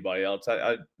throw it to anybody else.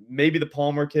 Maybe the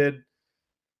Palmer kid.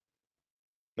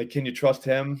 Like, can you trust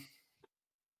him?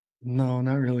 No,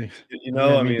 not really. You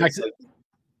know, Yeah, I mean, it's like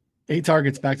 8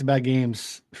 targets back-to-back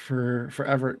games for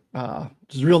Everett,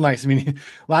 which is real nice. I mean,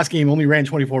 last game only ran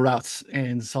 24 routes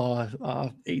and saw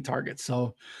 8 targets,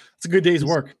 so it's a good day's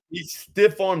work. He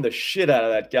stiff-armed the shit out of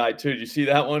that guy too. Did you see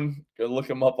that one? Go look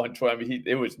him up on Twitter. I mean,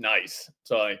 it was nice.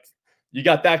 So like, you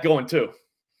got that going too.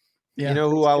 Yeah. You know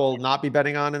who I will not be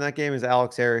betting on in that game is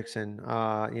Alex Erickson.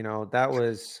 You know, that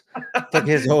was took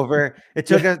his over. It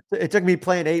took me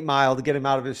playing 8 Mile to get him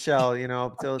out of his shell, you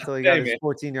know, till he got his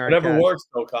 14-yard Whatever catch. works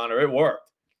though, Connor. It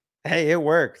worked. Hey, it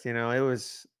worked. You know,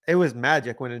 it was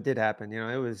magic when it did happen. You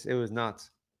know, it was nuts.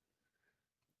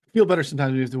 Feel better sometimes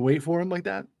when you have to wait for them like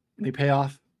that and they pay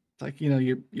off. It's like, you know,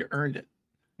 you earned it.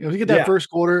 You know, if you get that first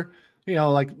quarter, you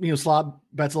know, like, you know, Slob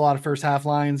bets a lot of first half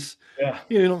lines. Yeah.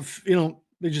 You know,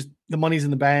 they just, the money's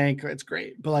in the bank. It's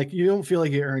great. But like, you don't feel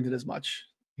like you earned it as much.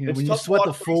 You know, when you sweat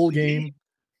the full game.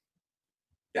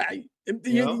 Yeah.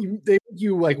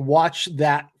 You like watch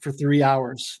that for 3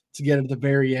 hours to get at the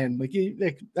very end.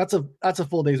 Like, that's a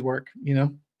full day's work, you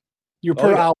know, your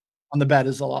per hour on the bet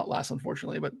is a lot less,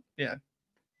 unfortunately, but yeah.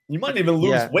 You might even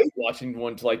lose weight watching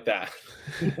ones like that.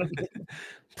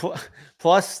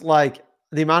 Plus, like,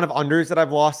 the amount of unders that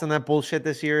I've lost on that bullshit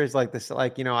this year is like this.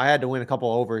 Like, you know, I had to win a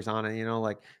couple overs on it. You know,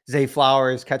 like Zay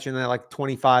Flowers catching that like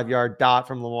 25-yard dot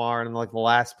from Lamar and like the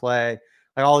last play,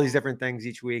 like all these different things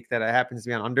each week that it happens to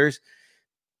be on unders.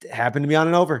 It happened to be on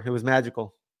an over. It was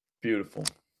magical. Beautiful.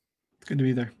 It's good to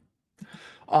be there.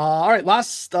 All right,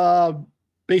 last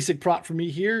basic prop for me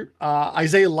here.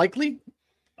 Isaiah Likely.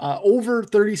 Over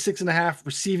 36.5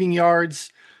 receiving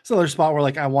yards. It's another spot where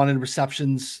like I wanted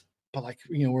receptions, but like,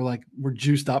 you know, we're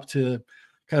juiced up to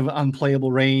kind of an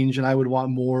unplayable range, and I would want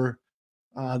more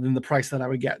than the price that I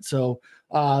would get. So,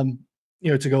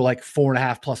 you know, to go like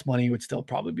 4.5 plus money would still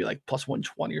probably be like plus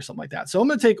 120 or something like that. So I'm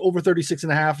going to take over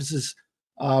 36.5. This is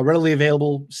readily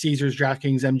available. Caesars,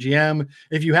 DraftKings, MGM.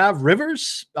 If you have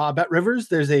Rivers, bet Rivers,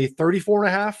 there's a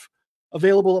 34.5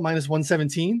 available at minus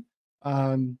 117.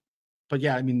 But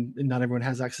yeah, I mean, not everyone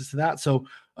has access to that. So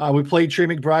we played Trey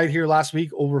McBride here last week,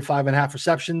 over 5.5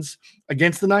 receptions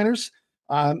against the Niners.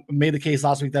 Made the case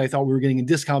last week that I thought we were getting a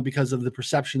discount because of the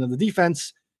perception of the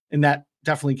defense, and that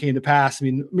definitely came to pass. I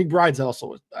mean, McBride's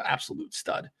also an absolute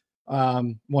stud.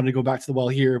 Wanted to go back to the well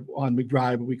here on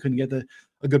McBride, but we couldn't get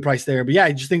a good price there. But yeah,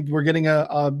 I just think we're getting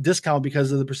a discount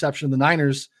because of the perception of the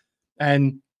Niners.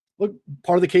 And look,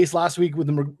 part of the case last week with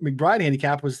the McBride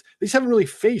handicap was they just haven't really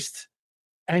faced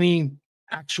any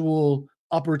actual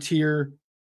upper tier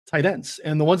tight ends,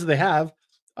 and the ones that they have,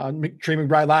 Trey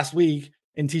McBride last week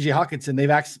and TJ Hawkinson,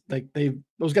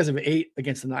 those guys have 8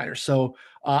 against the Niners. So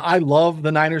I love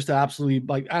the Niners to absolutely,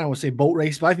 like, I don't want to say boat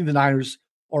race, but I think the Niners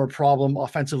are a problem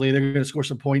offensively. They're going to score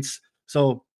some points.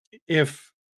 So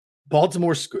if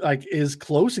Baltimore is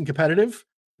close and competitive,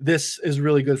 this is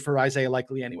really good for Isaiah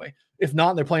Likely anyway. If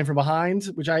not, they're playing from behind,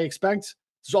 which I expect.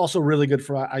 It's also really good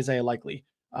for Isaiah Likely.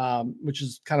 Which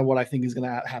is kind of what I think is going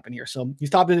to happen here. So he's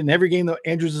topped it in every game that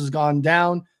Andrews has gone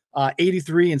down,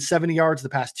 83 and 70 yards the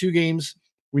past 2 games.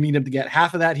 We need him to get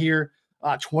half of that here.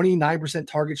 29%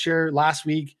 target share last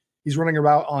week. He's running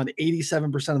about on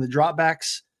 87% of the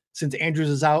dropbacks. Since Andrews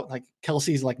is out, like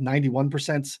Kelsey's like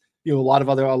 91%. You know, a lot of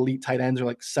other elite tight ends are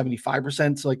like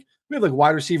 75%. So like we have like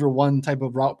wide receiver 1 type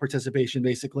of route participation,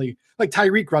 basically. Like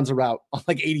Tyreek runs a route on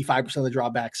like 85% of the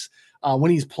dropbacks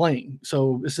when he's playing.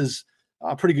 So this is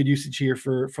pretty good usage here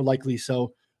for Likely.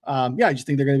 So yeah, I just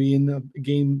think they're going to be in the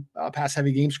game, pass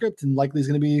heavy game script, and Likely is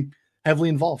going to be heavily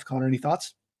involved. Connor, any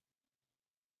thoughts?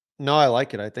 No, I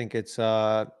like it. I think it's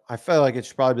I feel like it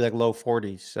should probably be like low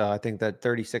 40s. I think that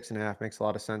 36.5 makes a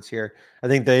lot of sense here. I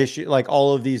think the issue, like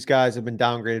all of these guys have been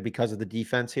downgraded because of the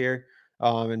defense here.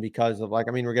 And because of like,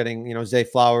 I mean, we're getting, you know, Zay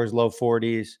Flowers, low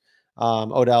 40s,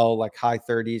 Odell, like high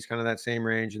 30s, kind of that same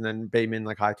range. And then Bateman,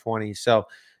 like high 20s. So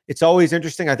it's always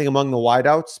interesting, I think, among the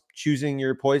wideouts, choosing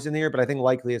your poison here, but I think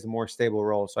Likely is a more stable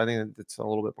role. So I think it's a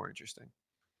little bit more interesting.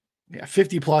 Yeah,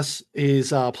 50 plus is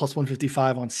plus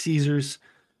 155 on Caesars.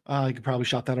 You could probably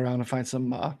shop that around and find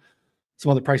some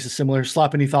other prices similar.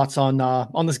 Slap, any thoughts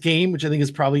on this game, which I think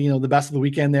is probably, you know, the best of the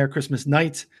weekend there, Christmas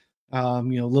night. You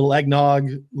know, little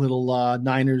eggnog, little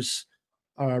Niners,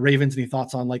 Ravens. Any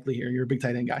thoughts on Likely here? You're a big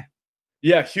tight end guy.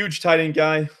 Yeah, huge tight end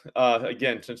guy.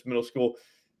 Again, since middle school.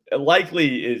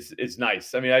 likely is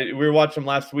nice. I mean, we were watching him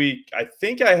last week. I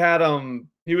think I had him.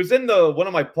 He was in one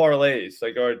of my parlays.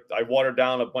 Like, I watered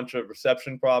down a bunch of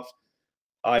reception props.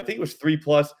 I think it was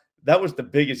 3+. That was the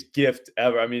biggest gift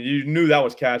ever. I mean, you knew that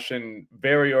was cashing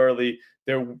very early.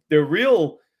 They're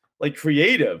real like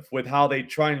creative with how they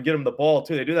try and get him the ball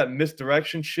too. They do that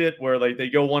misdirection shit where like they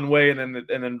go one way and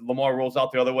then Lamar rolls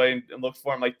out the other way and looks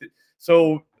for him.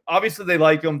 So obviously they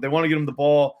like him. They want to get him the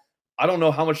ball. I don't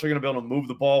know how much they're going to be able to move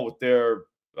the ball with their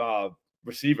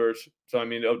receivers. So I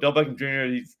mean, Odell Beckham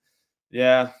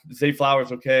Jr. Zay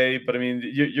Flowers okay, but I mean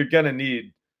you're going to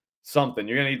need something.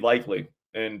 You're going to need likely.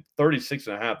 And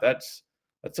 36.5, that's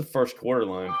a first quarter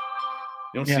line.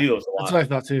 You don't see those a lot. That's what I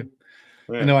thought too.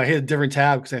 Yeah. I know I hit a different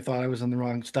tab because I thought I was on the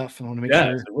wrong stuff. I want to make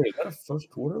sure. So wait, is that a first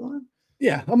quarter line?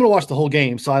 Yeah, I'm going to watch the whole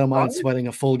game, so I don't mind sweating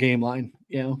a full game line.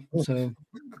 So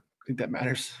I think that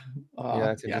matters.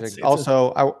 That's interesting.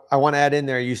 Also, I want to add in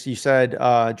there. You said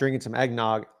drinking some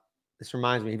eggnog. This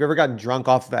reminds me. Have you ever gotten drunk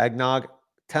off of eggnog?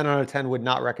 10 out of 10 would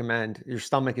not recommend. Your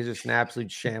stomach is just an absolute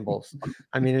shambles.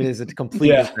 I mean, it is a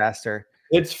complete disaster.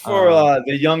 It's for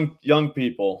the young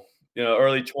people,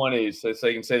 early 20s, so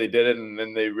they can say they did it, and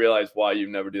then they realize why you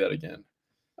never do that again.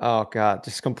 Oh God,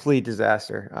 just complete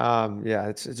disaster.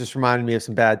 It just reminded me of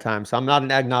some bad times. So I'm not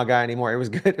an eggnog guy anymore. It was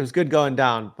good. It was good going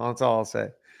down. That's all I'll say.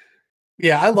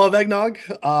 Yeah, I love eggnog.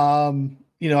 I'm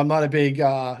not a big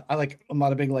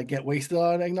like get wasted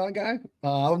on eggnog guy.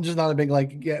 I'm just not a big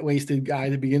like get wasted guy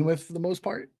to begin with for the most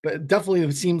part. But definitely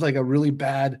it seems like a really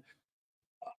bad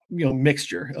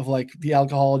mixture of like the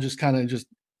alcohol just kind of just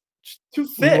too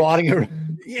thick. Rotting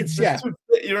around. It's too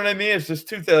thick, you know what I mean? It's just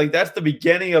too thick. Like that's the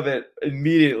beginning of it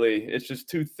immediately. It's just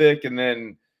too thick, and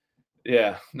then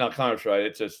Connor's right.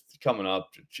 It's just coming up.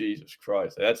 Jesus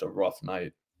Christ, that's a rough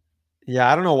night. Yeah,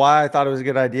 I don't know why I thought it was a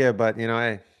good idea, but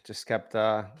I just kept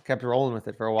rolling with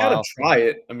it for a while. You gotta try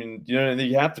it. I mean,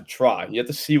 you have to try. You have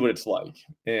to see what it's like,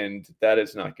 and that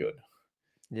is not good.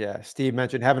 Yeah, Steve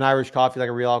mentioned having Irish coffee like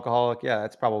a real alcoholic. Yeah,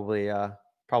 that's probably the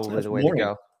way to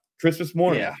go. Christmas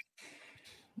morning. Yeah.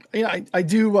 I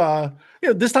do.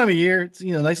 This time of year, it's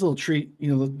nice little treat.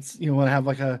 Want to have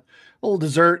like a little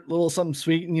dessert, little something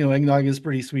sweet. And eggnog is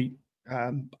pretty sweet.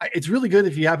 It's really good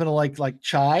if you happen to like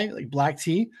chai, like black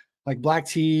tea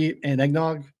and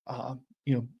eggnog.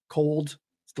 Cold.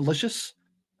 It's delicious.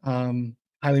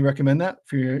 Highly recommend that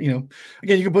for your.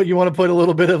 Again, you want to put a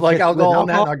little bit of like alcohol in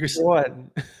that. What?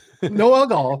 No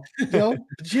alcohol.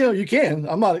 You can.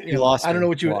 I'm not. You lost. I don't know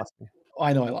what you. Lost me. Oh,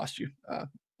 I know I lost you.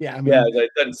 That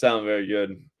doesn't sound very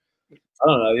good. I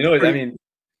don't know.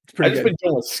 I just been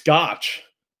going with scotch.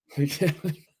 Like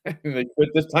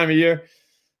this time of year,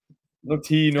 no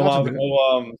tea,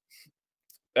 no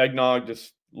eggnog,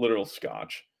 just literal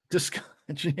scotch. Just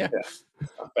scotch, yeah.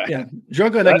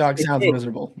 Drunk on eggnog sounds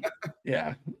miserable.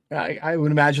 Yeah, I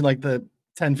would imagine like the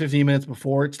 10-15 minutes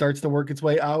before it starts to work its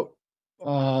way out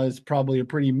is probably a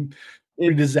pretty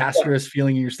disastrous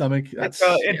feeling in your stomach. That's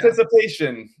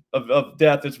anticipation of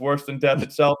death is worse than death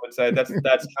itself. And say that's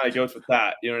kind of goes with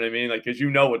that. You know what I mean? Like, because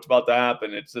what's about to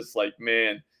happen. It's just like,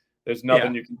 man, there's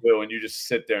nothing you can do, and you just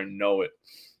sit there and know it.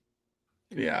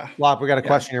 Yeah. Lop, we got a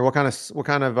question here. What kind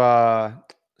of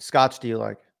scotch do you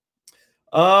like?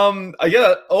 I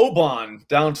got an Oban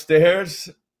downstairs.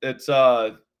 It's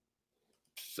I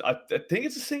think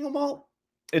it's a single malt.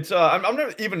 It's I'm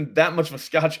not even that much of a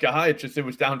scotch guy. It's just it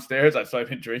was downstairs. So I've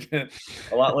been drinking it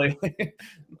a lot lately.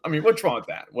 I mean, what's wrong with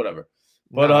that? Whatever.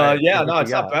 But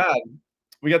it's not bad.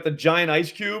 We got the giant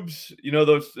ice cubes.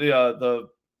 Those the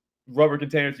rubber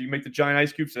containers. You make the giant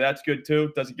ice cubes, so that's good too.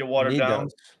 It doesn't get watered down.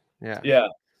 Those. Yeah.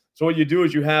 So what you do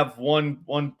is you have one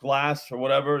glass or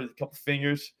whatever, a couple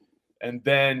fingers, and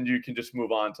then you can just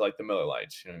move on to like the Miller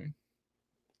Lights. You know what I mean?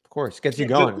 Of course, gets you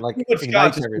going. Like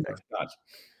ignites everything.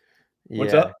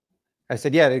 What's up? I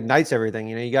said, it ignites everything.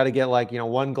 You got to get like,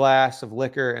 one glass of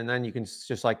liquor, and then you can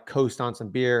just like coast on some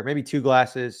beer, maybe 2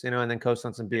 glasses, and then coast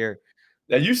on some beer.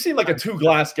 Yeah, you seem like a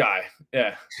 2-glass guy.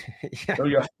 Yeah. There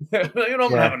you go. I'm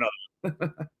gonna have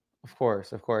another. Of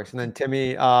course. And then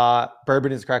Timmy,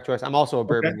 bourbon is the correct choice. I'm also a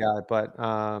bourbon guy, but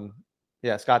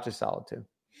scotch is solid too.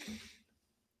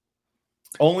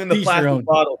 Only in the plastic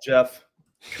bottle, Jeff.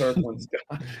 Kirkland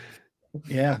scotch.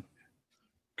 Yeah.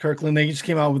 Kirkland, they just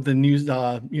came out with the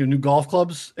new golf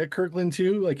clubs at Kirkland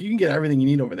too. Like you can get everything you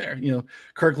need over there.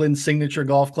 Kirkland signature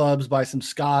golf clubs, buy some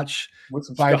scotch,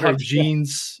 buy a pair of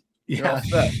jeans. Yeah.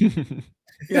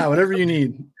 Yeah, whatever you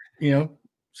need.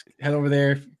 Head over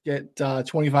there, get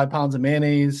 25 pounds of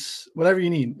mayonnaise, whatever you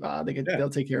need.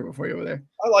 They'll take care of it for you over there.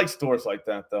 I like stores like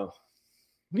that though.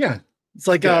 Yeah. It's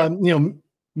like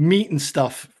meat and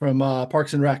stuff from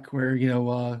Parks and Rec, where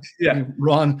Yeah.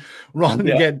 Ron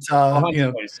Yeah. get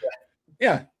Hunting place,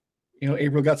 yeah.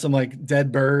 April got some like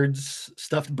dead birds,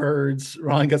 stuffed birds.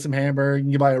 Ron got some hamburger.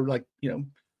 You can buy like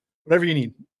whatever you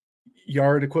need,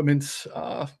 yard equipment.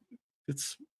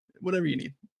 It's whatever you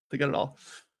need. They got it all.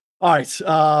 All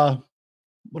right.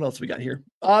 What else we got here?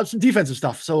 Some defensive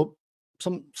stuff. So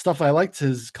some stuff I liked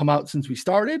has come out since we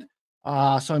started. So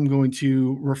I'm going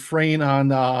to refrain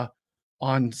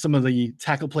on some of the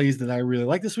tackle plays that I really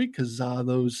like this week because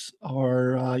those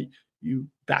are you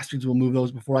bastards will move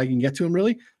those before I can get to them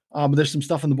really. But there's some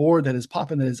stuff on the board that is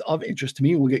popping that is of interest to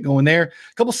me. We'll get going there.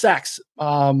 A couple sacks.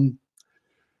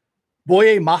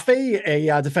 Boye Mafe,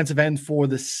 a defensive end for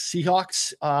the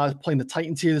Seahawks, playing the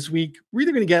Titans here this week. We're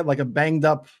either going to get like a banged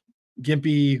up,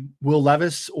 gimpy Will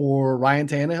Levis or Ryan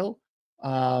Tannehill.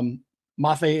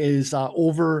 Mafe is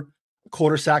over a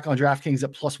quarter sack on DraftKings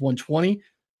at plus 120.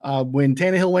 When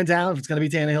Tannehill went down, if it's going to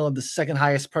be Tannehill, had the second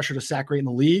highest pressure to sack rate in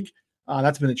the league.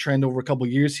 That's been a trend over a couple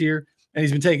of years here. And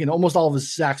he's been taking almost all of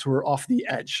his sacks were off the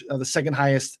edge, the second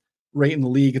highest rate in the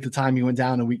league at the time he went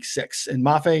down in week 6. And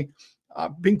Mafe,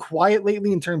 been quiet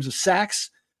lately in terms of sacks.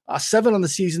 7 on the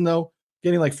season, though,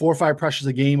 getting like 4 or 5 pressures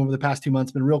a game over the past 2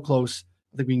 months. Been real close.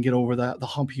 I think we can get over the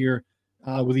hump here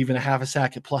with even a half a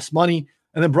sack at plus money.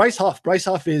 And then Bryce Huff. Bryce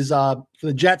Huff is for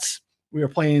the Jets. We are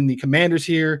playing the Commanders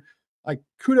here.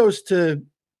 Kudos to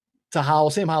Howell.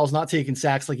 Sam Howell's not taking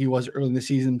sacks like he was early in the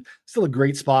season. Still a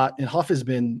great spot. And Huff has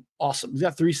been awesome. He's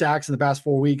got 3 sacks in the past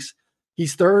 4 weeks.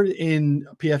 He's third in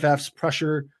PFF's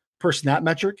pressure per snap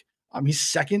metric. He's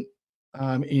second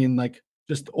in like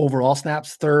just overall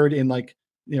snaps, third in like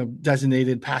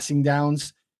designated passing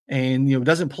downs, and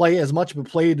doesn't play as much, but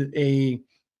played a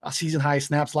season high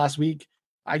snaps last week.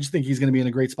 I just think he's going to be in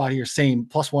a great spot here. Same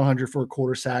plus 100 for a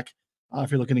quarter sack.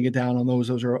 If you're looking to get down on those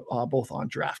are both on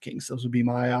DraftKings. Those would be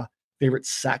my favorite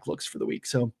sack looks for the week.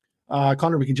 So,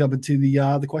 Connor, we can jump into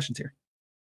the questions here.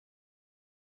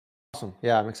 Awesome.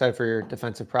 Yeah, I'm excited for your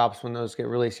defensive props when those get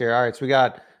released here. All right, so we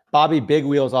got Bobby Big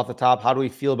Wheels off the top. How do we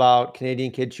feel about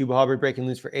Canadian kid Chuba Hubbard breaking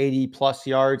loose for 80 plus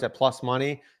yards at plus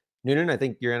money? Noonan, I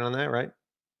think you're in on that, right?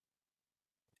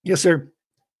 Yes, sir.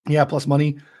 Yeah, plus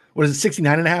money. What is it?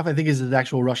 69.5, I think is his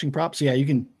actual rushing prop. So yeah, you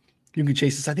can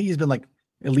chase this. I think he's been like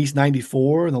at least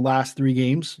 94 in the last 3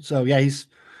 games. So yeah, he's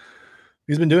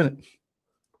been doing it.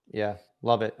 Yeah,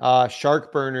 love it.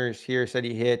 Shark Burners here said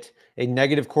he hit a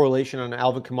negative correlation on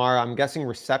Alvin Kamara. I'm guessing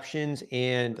receptions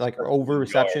and like over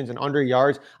receptions and under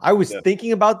yards. I was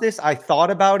thinking about this. I thought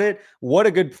about it. What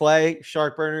a good play,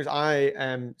 Shark Burners. I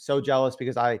am so jealous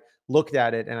because I looked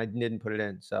at it and I didn't put it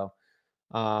in. So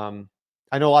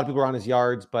I know a lot of people are on his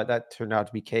yards, but that turned out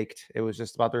to be caked. It was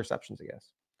just about the receptions, I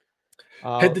guess.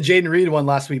 Hit the Jaden Reed one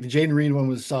last week. The Jaden Reed one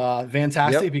was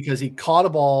fantastic because he caught a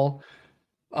ball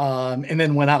and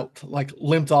then went out, like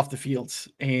limped off the fields,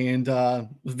 and was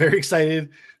very excited.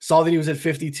 Saw that he was at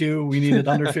 52. We needed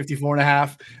under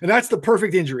 54.5. And that's the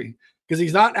perfect injury because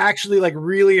he's not actually like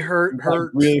really hurt.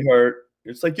 Really hurt.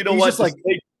 It's like, what? Just like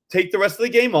take the rest of the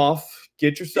game off,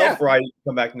 get yourself right,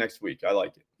 come back next week. I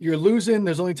like it. You're losing.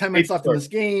 There's only 10 minutes left in this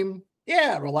game.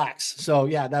 Yeah, relax. So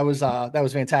yeah, that was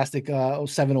fantastic.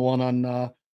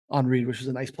 7-1 on Reed, which was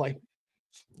a nice play.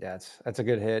 Yeah, that's a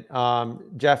good hit.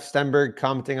 Jeff Stenberg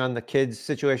commenting on the kids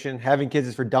situation. Having kids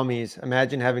is for dummies.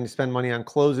 Imagine having to spend money on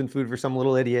clothes and food for some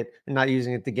little idiot and not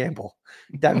using it to gamble.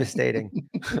 Devastating.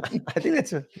 I think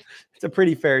it's a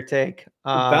pretty fair take.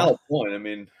 A valid point. I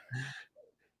mean,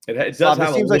 it does have.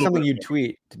 It seems like something you'd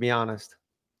tweet, to be honest.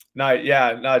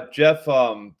 Jeff.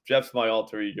 Jeff's my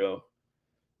alter ego,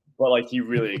 but like he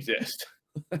really exists.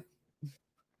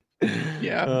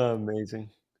 Yeah. Amazing.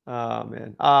 Oh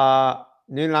man.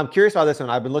 Noonan, I'm curious about this one.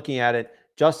 I've been looking at it.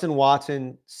 Justin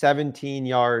Watson, 17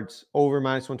 yards over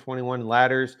minus 121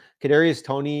 ladders. Kadarius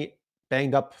Toney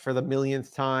banged up for the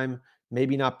millionth time,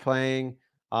 maybe not playing.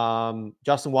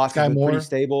 Justin Watson's been pretty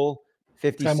stable.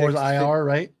 56. Sky Moore's IR,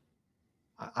 right?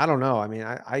 I don't know. I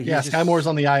mean, Sky Moore's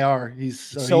on the IR. He's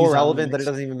so irrelevant that it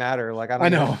doesn't even matter. Like I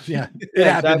know. Yeah, it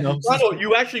happened.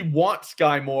 You actually want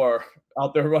Sky Moore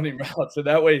out there running routes, so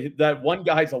that way that one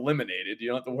guy's eliminated. You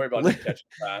don't have to worry about him catching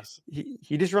pass.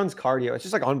 He just runs cardio. It's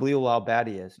just like unbelievable how bad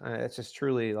he is. It's just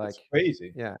truly like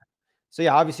crazy. Yeah. So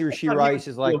yeah, obviously Rashee Rice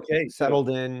is like settled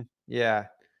in. Yeah,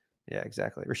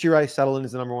 exactly. Rashee Rice settled in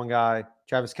as the number 1 guy.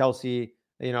 Travis Kelce,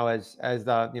 as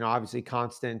the obviously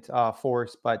constant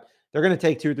force, but they're going to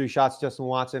take 2 or 3 shots. Justin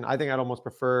Watson. I think I'd almost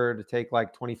prefer to take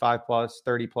like 25 plus,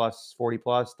 30 plus, 40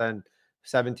 plus than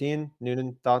 17.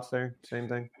 Noonan, thoughts there? Same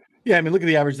thing. Yeah, I mean, look at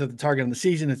the average of the target on the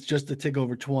season. It's just a tick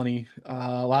over 20.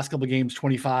 Last couple of games,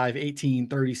 25, 18,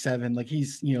 37. Like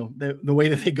he's, the way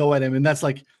that they go at him. And that's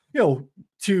like,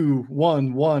 2,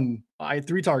 1, 1. I had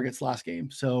 3 targets last game.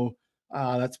 So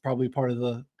that's probably part of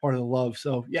the love.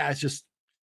 So yeah,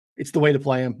 it's the way to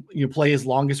play him. Play his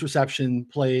longest reception,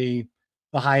 play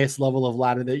the highest level of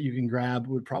ladder that you can grab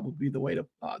would probably be the way to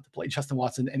play Justin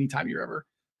Watson anytime you're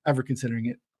ever considering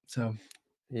it. So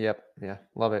Yep. Yeah.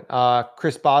 Love it.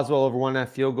 Chris Boswell over 1.5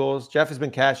 field goals. Jeff has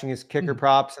been cashing his kicker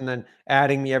props and then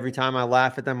adding me every time I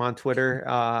laugh at them on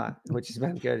Twitter, which has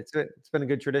been good. It's been a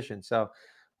good tradition. So,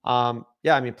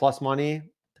 yeah, I mean, plus money,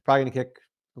 they're probably going to kick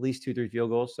at least 2-3 field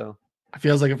goals. So it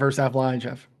feels like a first half line,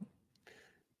 Jeff.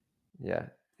 Yeah.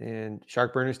 And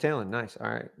Shark Burner's tailing. Nice. All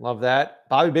right. Love that.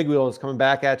 Bobby Big Wheel is coming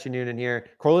back at you, Noonan, here.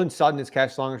 Cortland Sutton has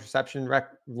cashed longest reception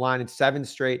line in 7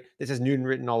 straight. This has Noonan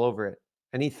written all over it.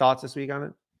 Any thoughts this week on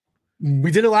it?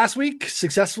 We did it last week,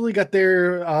 successfully got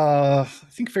there, I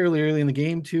think fairly early in the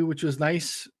game too, which was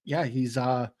nice. Yeah, he's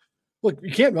look,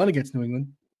 you can't run against New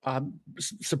England.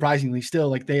 Surprisingly still,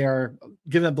 like they are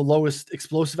giving up the lowest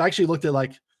explosive. I actually looked at I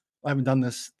haven't done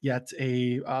this yet,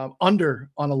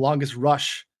 under on a longest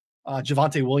rush.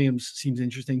 Javonte Williams seems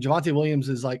interesting. Javonte Williams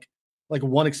is like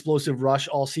one explosive rush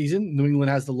all season. New England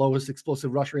has the lowest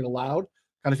explosive rush rate allowed.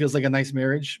 Kind of feels like a nice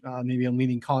marriage. Maybe I'm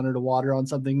leaning Connor to Water on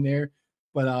something there.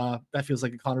 But that feels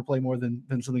like a Connor play more than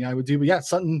something I would do. But yeah,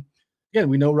 Sutton, again,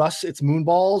 we know Russ, it's moon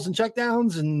balls and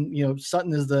checkdowns. And,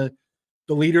 Sutton is the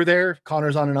leader there.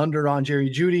 Connor's on an under on Jerry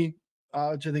Jeudy,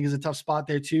 which I think is a tough spot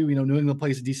there too. New England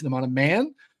plays a decent amount of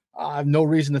man. I have no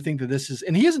reason to think that this is,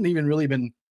 and he hasn't even really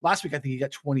been, last week I think he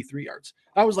got 23 yards.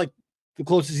 That was like the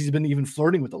closest he's been even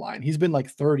flirting with the line. He's been like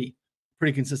 30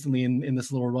 pretty consistently in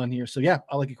this little run here. So yeah,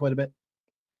 I like it quite a bit.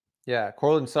 Yeah,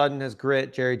 Cortland Sutton has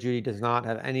grit. Jerry Jeudy does not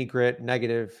have any grit.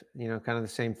 Negative, kind of the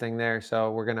same thing there.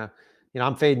 So we're gonna,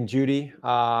 I'm fading Jeudy,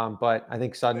 but I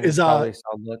think Sutton is probably a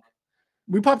solid look.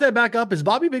 We popped that back up. Is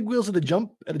Bobby Big Wheels at a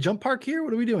jump park here?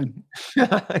 What are we doing?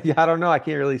 Yeah, I don't know. I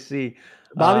can't really see.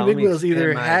 Bobby Big Wheels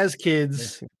either has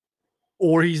kids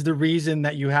or he's the reason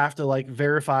that you have to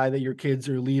verify that your kids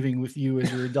are leaving with you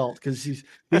as your adult, because he's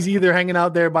either hanging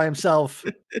out there by himself,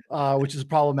 which is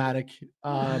problematic,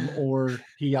 or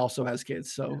he also has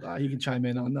kids. So he can chime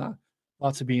in on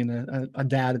lots of being a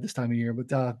dad at this time of year.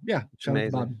 But yeah, shout out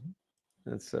to Bobby.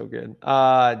 That's so good.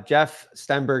 Jeff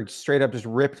Stenberg straight up just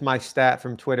ripped my stat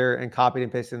from Twitter and copied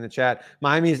and pasted in the chat.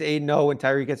 Miami is 8-0 when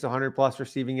Tyreek gets 100+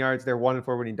 receiving yards. They're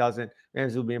 1-4 when he doesn't.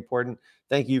 Ramsey will be important.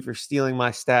 Thank you for stealing my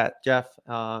stat, Jeff,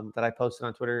 that I posted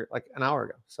on Twitter like an hour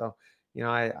ago. So,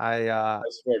 I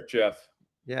swear, Jeff.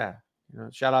 Yeah.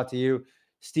 Shout out to you,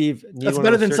 Steve. That's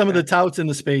better than some of the touts in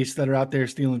the space that are out there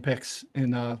stealing picks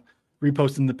and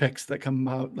reposting the picks that come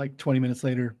out like 20 minutes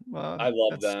later. I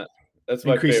love that. That's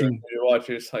my favorite. When you're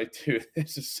watching, it's like, dude,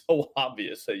 this is so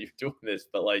obvious that you're doing this,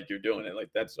 but you're doing it.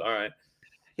 That's all right.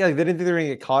 Yeah, they didn't think they were going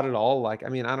to get caught at all. I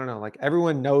don't know.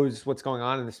 Everyone knows what's going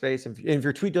on in the space. If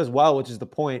your tweet does well, which is the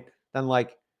point, then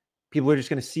people are just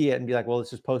going to see it and be like, well,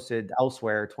 this was posted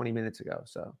elsewhere 20 minutes ago.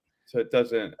 So it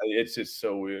doesn't. It's just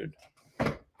so weird.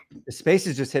 The space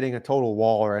is just hitting a total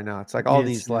wall right now. It's all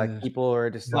these people are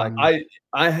just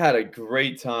I had a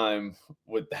great time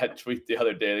with that tweet the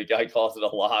other day. The guy calls it a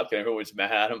lock and everyone's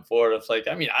mad at him for it. It's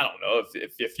I mean, I don't know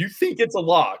if you think it's a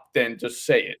lock, then just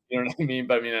say it. You know what I mean?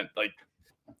 But I mean,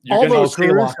 you're all those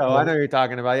Caruso. I know you're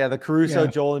talking about. Yeah, the Caruso,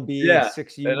 Joel Embiid,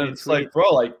 6 years. And it's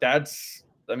bro, that's.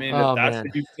 I mean, if that's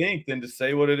what you think, then just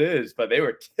say what it is. But they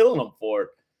were killing them for it.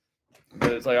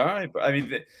 But it's all right. But I mean,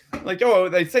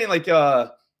 they saying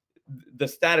the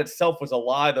stat itself was a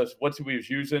lie. That's what he was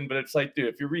using. But it's dude,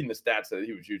 if you're reading the stats that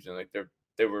he was using,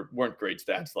 they weren't great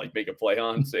stats to make a play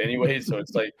on. So anyway, so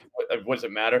it's what does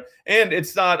it matter? And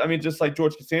it's not. I mean, just like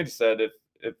George Costanza said,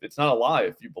 if it's not a lie,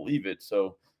 if you believe it.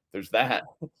 So there's that.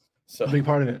 So a big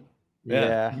part of it.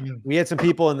 Yeah. We had some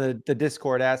people in the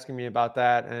Discord asking me about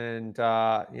that, and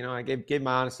I gave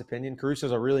my honest opinion.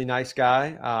 Caruso's a really nice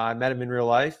guy. I met him in real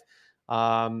life.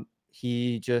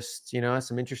 He just, has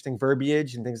some interesting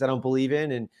verbiage and things I don't believe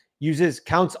in, and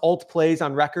counts alt plays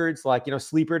on records.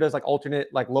 Sleeper does alternate,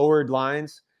 lowered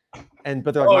lines,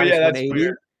 but they're minus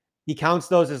 180. He counts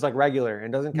those as regular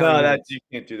and doesn't count. No, you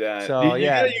can't do that. So you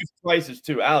gotta use prices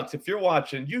too, Alex. If you're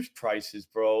watching, use prices,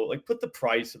 bro. Put the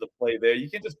price of the play there. You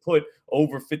can't just put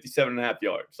over 57.5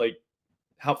 yards.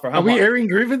 How Are we airing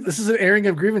grievance? This is an airing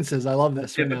of grievances. I love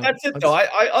this. Yeah, but that's it though.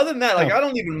 I other than that, I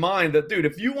don't even mind that, dude.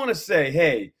 If you want to say,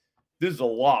 hey, this is a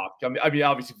lock. I mean,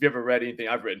 obviously, if you ever read anything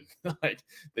I've written, then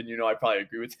I probably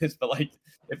agree with this. But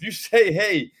if you say,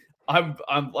 "Hey, I'm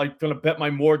going to bet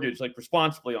my mortgage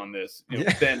responsibly on this,"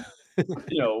 then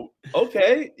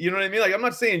okay. You know what I mean? Like, I'm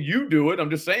not saying you do it. I'm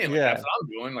just saying, like, Yeah. that's what I'm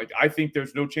doing. Like, I think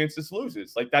there's no chance this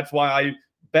loses. Like, that's why I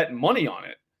bet money on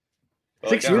it. But,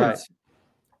 6 like, units.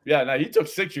 Yeah, no, he took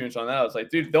 6 units on that. I was like,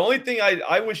 dude, the only thing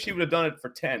I wish he would have done it for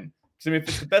 10. Because, I mean, if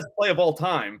it's the best play of all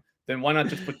time, then why not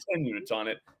just put 10 units on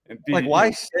it? And be, Like,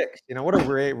 why 6? What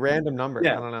a random number.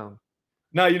 Yeah. I don't know.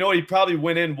 No, you know what? He probably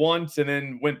went in once and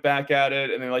then went back at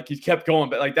it. And then, like, he kept going.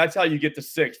 But, like, that's how you get to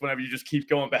 6 whenever you just keep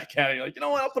going back at it. You're like, you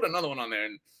know what? I'll put another one on there.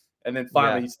 And then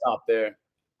finally he stopped there.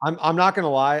 I'm not going to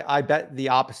lie. I bet the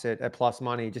opposite at plus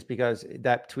money just because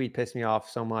that tweet pissed me off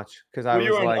so much. Because I was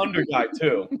you were like, an under guy,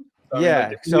 too. So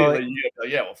yeah. So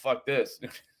yeah, well, fuck this.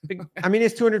 I mean,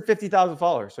 it's 250,000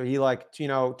 followers. So he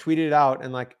tweeted it out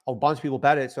and like a bunch of people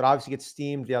bet it. So it obviously gets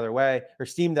steamed that way.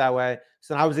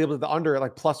 So then I was able to the under at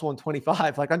like plus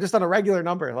 125. Like I'm just on a regular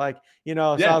number. So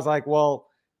I was like, well,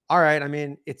 all right. I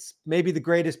mean, it's maybe the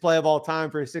greatest play of all time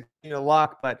for a 6-unit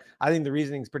lock, but I think the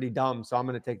reasoning is pretty dumb. So I'm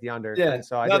going to take the under. Yeah. And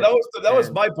so that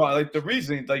was my point. Like the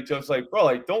reasoning, like just like, bro,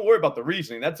 like don't worry about the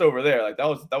reasoning. That's over there. Like that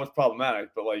was problematic.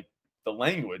 But like the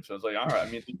language, I was like, all right. I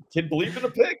mean, the kid believed in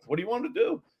a pick. What do you want him to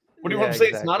do? What do you want him to say?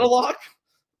 Exactly. It's not a lock.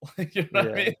 Like, you know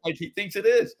what I mean? Like he thinks it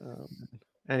is.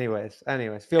 Anyways,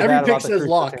 feel every pick says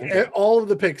lock. All of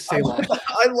the picks say lock.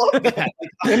 I love that.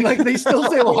 And like they still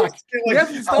say lock. They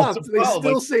haven't stopped. They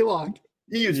still say lock.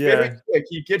 He is very quick.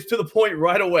 He gets to the point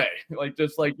right away. Like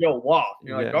just like, yo, lock.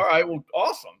 You're like, all right, well,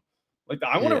 awesome. Like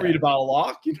I want to read about a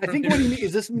lock. I think what he means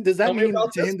is this. Does that mean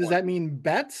to him? Does that mean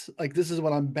bets? Like this is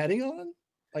what I'm betting on?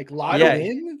 Like lock it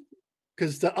in?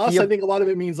 Because to us, I think a lot of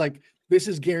it means like this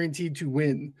is guaranteed to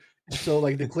win. So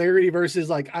like the clarity versus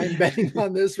like I'm betting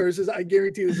on this versus I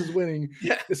guarantee this is winning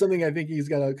is something I think he's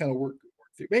got to kind of work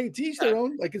through. Hey, teach their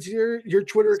own. Like it's your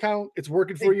Twitter account. It's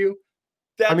working for you.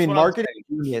 I mean, marketing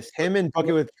genius. Him and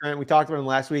Bucket with Trent, we talked about him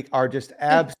last week, are just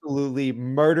absolutely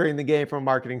murdering the game from a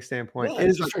marketing standpoint. It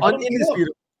is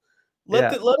indisputable.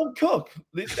 Let them cook.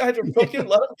 These guys are cooking.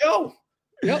 Let them go.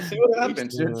 Yeah, see what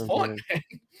happens. It's fun.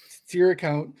 It's your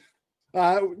account.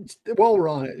 While we're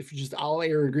on it, if you just I'll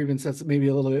air a grievance that's maybe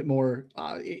a little bit more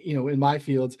in my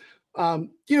fields. If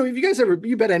you guys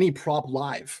you bet any prop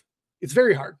live, it's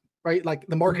very hard, right? Like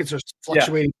the markets are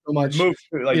fluctuating so much.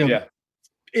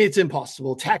 It's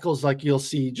impossible. Tackles, like you'll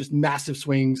see just massive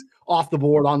swings off the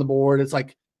board, on the board. It's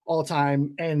like all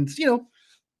time. And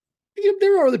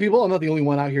there are other people. I'm not the only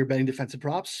one out here betting defensive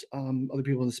props. Other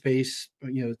people in the space,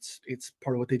 it's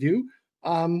part of what they do.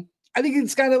 I think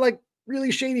it's kind of like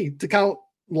really shady to count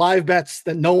live bets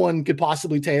that no one could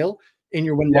possibly tail in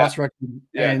your win-loss record.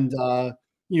 Yeah. And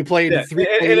you played 3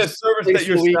 plays in a service that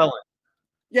you're selling.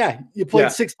 Yeah, you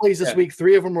played 6 plays this week.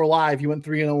 3 of them were live. You went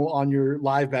 3-0 on your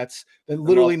live bets that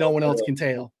literally no one else can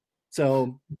tail.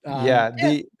 So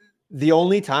the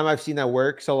only time I've seen that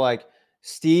work, so like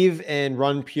Steve and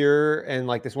Run Pure and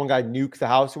like this one guy Nuke the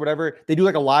House or whatever, they do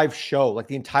like a live show like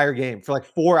the entire game for like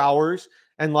 4 hours,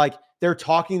 and like they're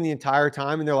talking the entire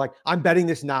time and they're like, I'm betting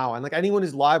this now. And like anyone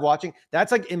who's live watching,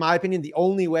 that's like, in my opinion, the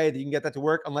only way that you can get that to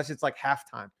work, unless it's like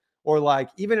halftime or like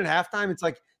even at halftime, it's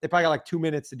like they probably got like 2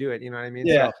 minutes to do it. You know what I mean?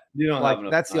 Yeah. So, you don't like,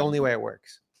 have that's time. The only way it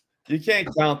works. You can't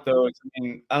count those. I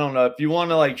mean, I don't know if you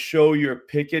want to like show your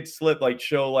picket slip, like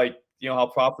show like, how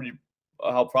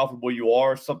profitable you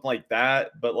are or something like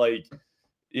that. But like,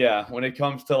 when it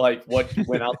comes to like what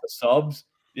went out the subs,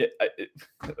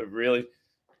 really,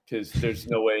 because there's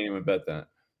no way anyone bet that.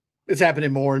 It's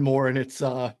happening more and more, and it's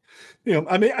I mean,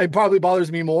 it probably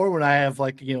bothers me more when I have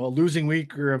like a losing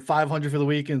week or a 500 for the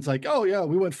week, and it's like, oh yeah,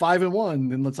 we went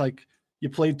 5-1, and it's like you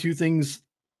played 2 things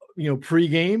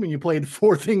pre-game and you played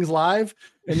 4 things live,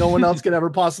 and no one else could ever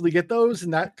possibly get those,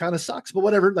 and that kind of sucks. But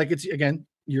whatever, like it's again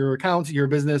your account, your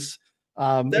business.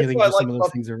 That's why I like some of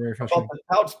those things are very frustrating. About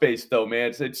the couch space, though,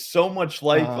 man. It's so much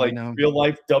like real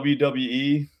life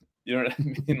WWE. You know what I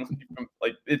mean?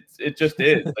 Like it just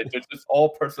is. Like they're just all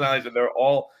personalities, and they're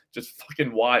all just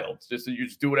fucking wild. It's just you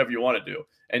just do whatever you want to do,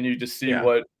 and you just see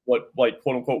what like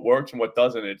quote unquote works and what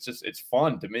doesn't. It's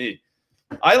fun to me.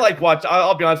 I like watch.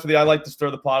 I'll be honest with you. I like to stir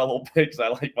the pot a little bit because I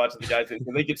like watching the guys.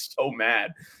 They get so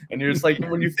mad, and you're just like,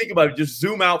 when you think about it, just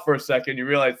zoom out for a second. You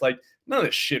realize like none of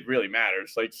this shit really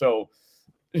matters. Like so.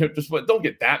 Just don't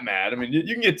get that mad. I mean,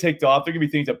 you can get ticked off. There can be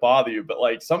things that bother you, but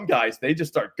like some guys, they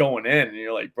just start going in, and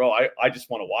you're like, bro, I just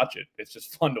want to watch it. It's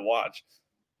just fun to watch.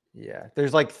 Yeah,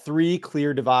 there's like 3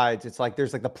 clear divides. It's like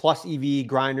there's like the plus EV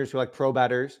grinders who are like pro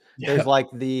bettors. Yeah. There's like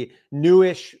the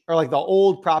newish or like the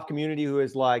old prop community who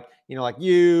is like, like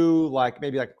you, like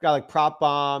maybe like a guy like Prop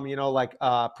Bomb, like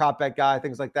prop bet guy,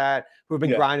 things like that, who have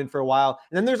been grinding for a while.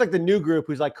 And then there's like the new group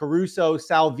who's like Caruso,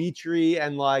 Sal Vitri,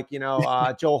 and like,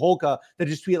 Joe Holka that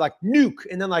just tweet like nuke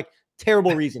and then like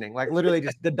terrible reasoning, like literally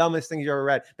just the dumbest things you ever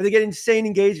read. But they get insane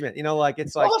engagement. You know, like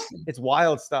it's like awesome. it's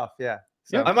wild stuff. Yeah.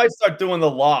 So I might start doing the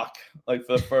lock, like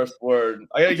the first word.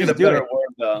 I gotta get a better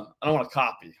word though. I don't want to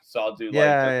copy, so I'll do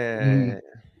yeah.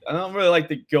 I don't really like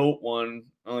the GOAT one.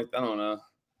 I don't know.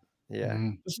 Yeah.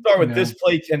 Let's start with this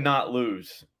play cannot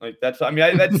lose. Like that's. I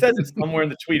mean, that says it somewhere in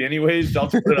the tweet, anyways. So I'll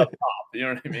just put it up top. You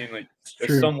know what I mean? Like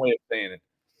there's some way of saying it.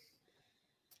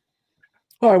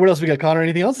 All right, what else we got, Connor?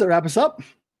 Anything else that wrap us up?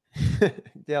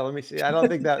 Yeah, let me see. I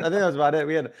think that was about it.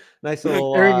 We had a nice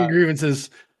little airing and grievances.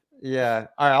 Yeah.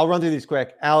 All right, I'll run through these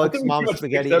quick. Alex Mama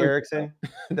Spaghetti Erickson.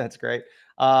 That's great.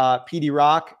 PD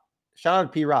Rock. Shout out to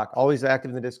P Rock, always active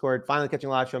in the Discord. Finally catching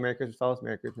a live show. Merry Christmas, fellas.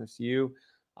 Merry Christmas to you.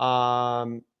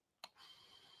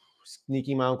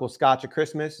 Sneaking my Uncle Scotch at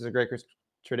Christmas is a great Christmas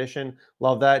tradition.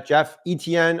 Love that. Jeff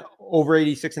ETN over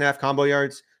 86.5 combo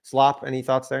yards. Slop. Any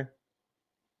thoughts there?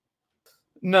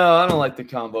 No, I don't like the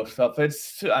combo stuff. I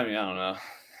don't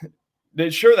know.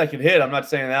 Sure, that could hit. I'm not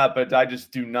saying that, but I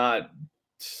just do not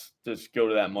just go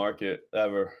to that market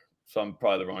ever. So I'm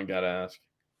probably the wrong guy to ask.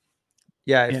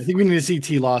 Yeah, I think we need to see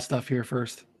T-Law stuff here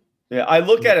first. Yeah, I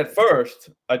look at it first.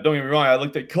 Don't get me wrong. I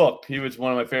looked at Cook. He was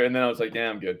one of my favorite. And then I was like, yeah,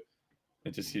 I'm good.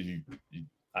 It just gives you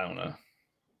I don't know.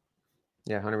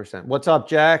 Yeah, 100%. What's up,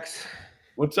 Jax?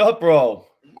 What's up, bro?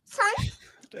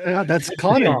 That's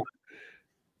Connor.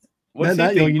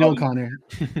 You know Connor.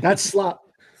 That's Slop.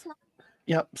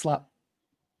 Yep, Slop.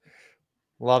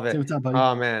 Love it. What's up, buddy?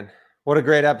 Oh, man. What a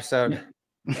great episode.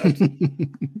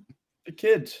 The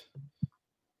kids.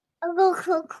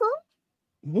 Oh,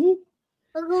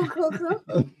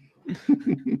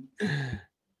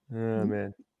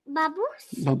 man.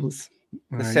 Bubbles.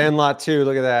 The Sandlot 2.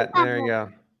 Look at that. There you go.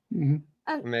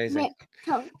 Amazing.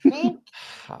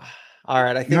 All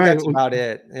right. I think that's about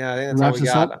it. Yeah, I think that's all we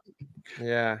got.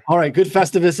 Yeah. All right. Good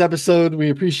Festivus episode.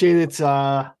 We appreciate it.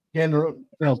 Again,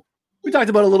 we talked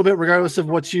about it a little bit, regardless of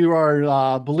what you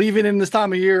are believing in this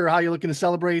time of year, or how you're looking to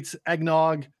celebrate.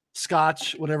 Eggnog,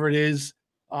 scotch, whatever it is.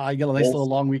 You got a nice little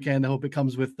long weekend. I hope it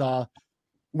comes with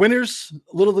winners,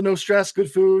 little to no stress,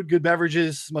 good food, good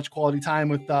beverages, much quality time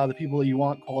with the people that you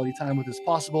want quality time with as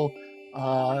possible.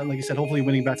 Like I said, hopefully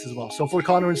winning bets as well. So for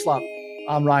Connor and Slop,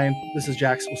 I'm Ryan. This is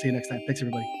Jax. We'll see you next time. Thanks,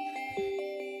 everybody.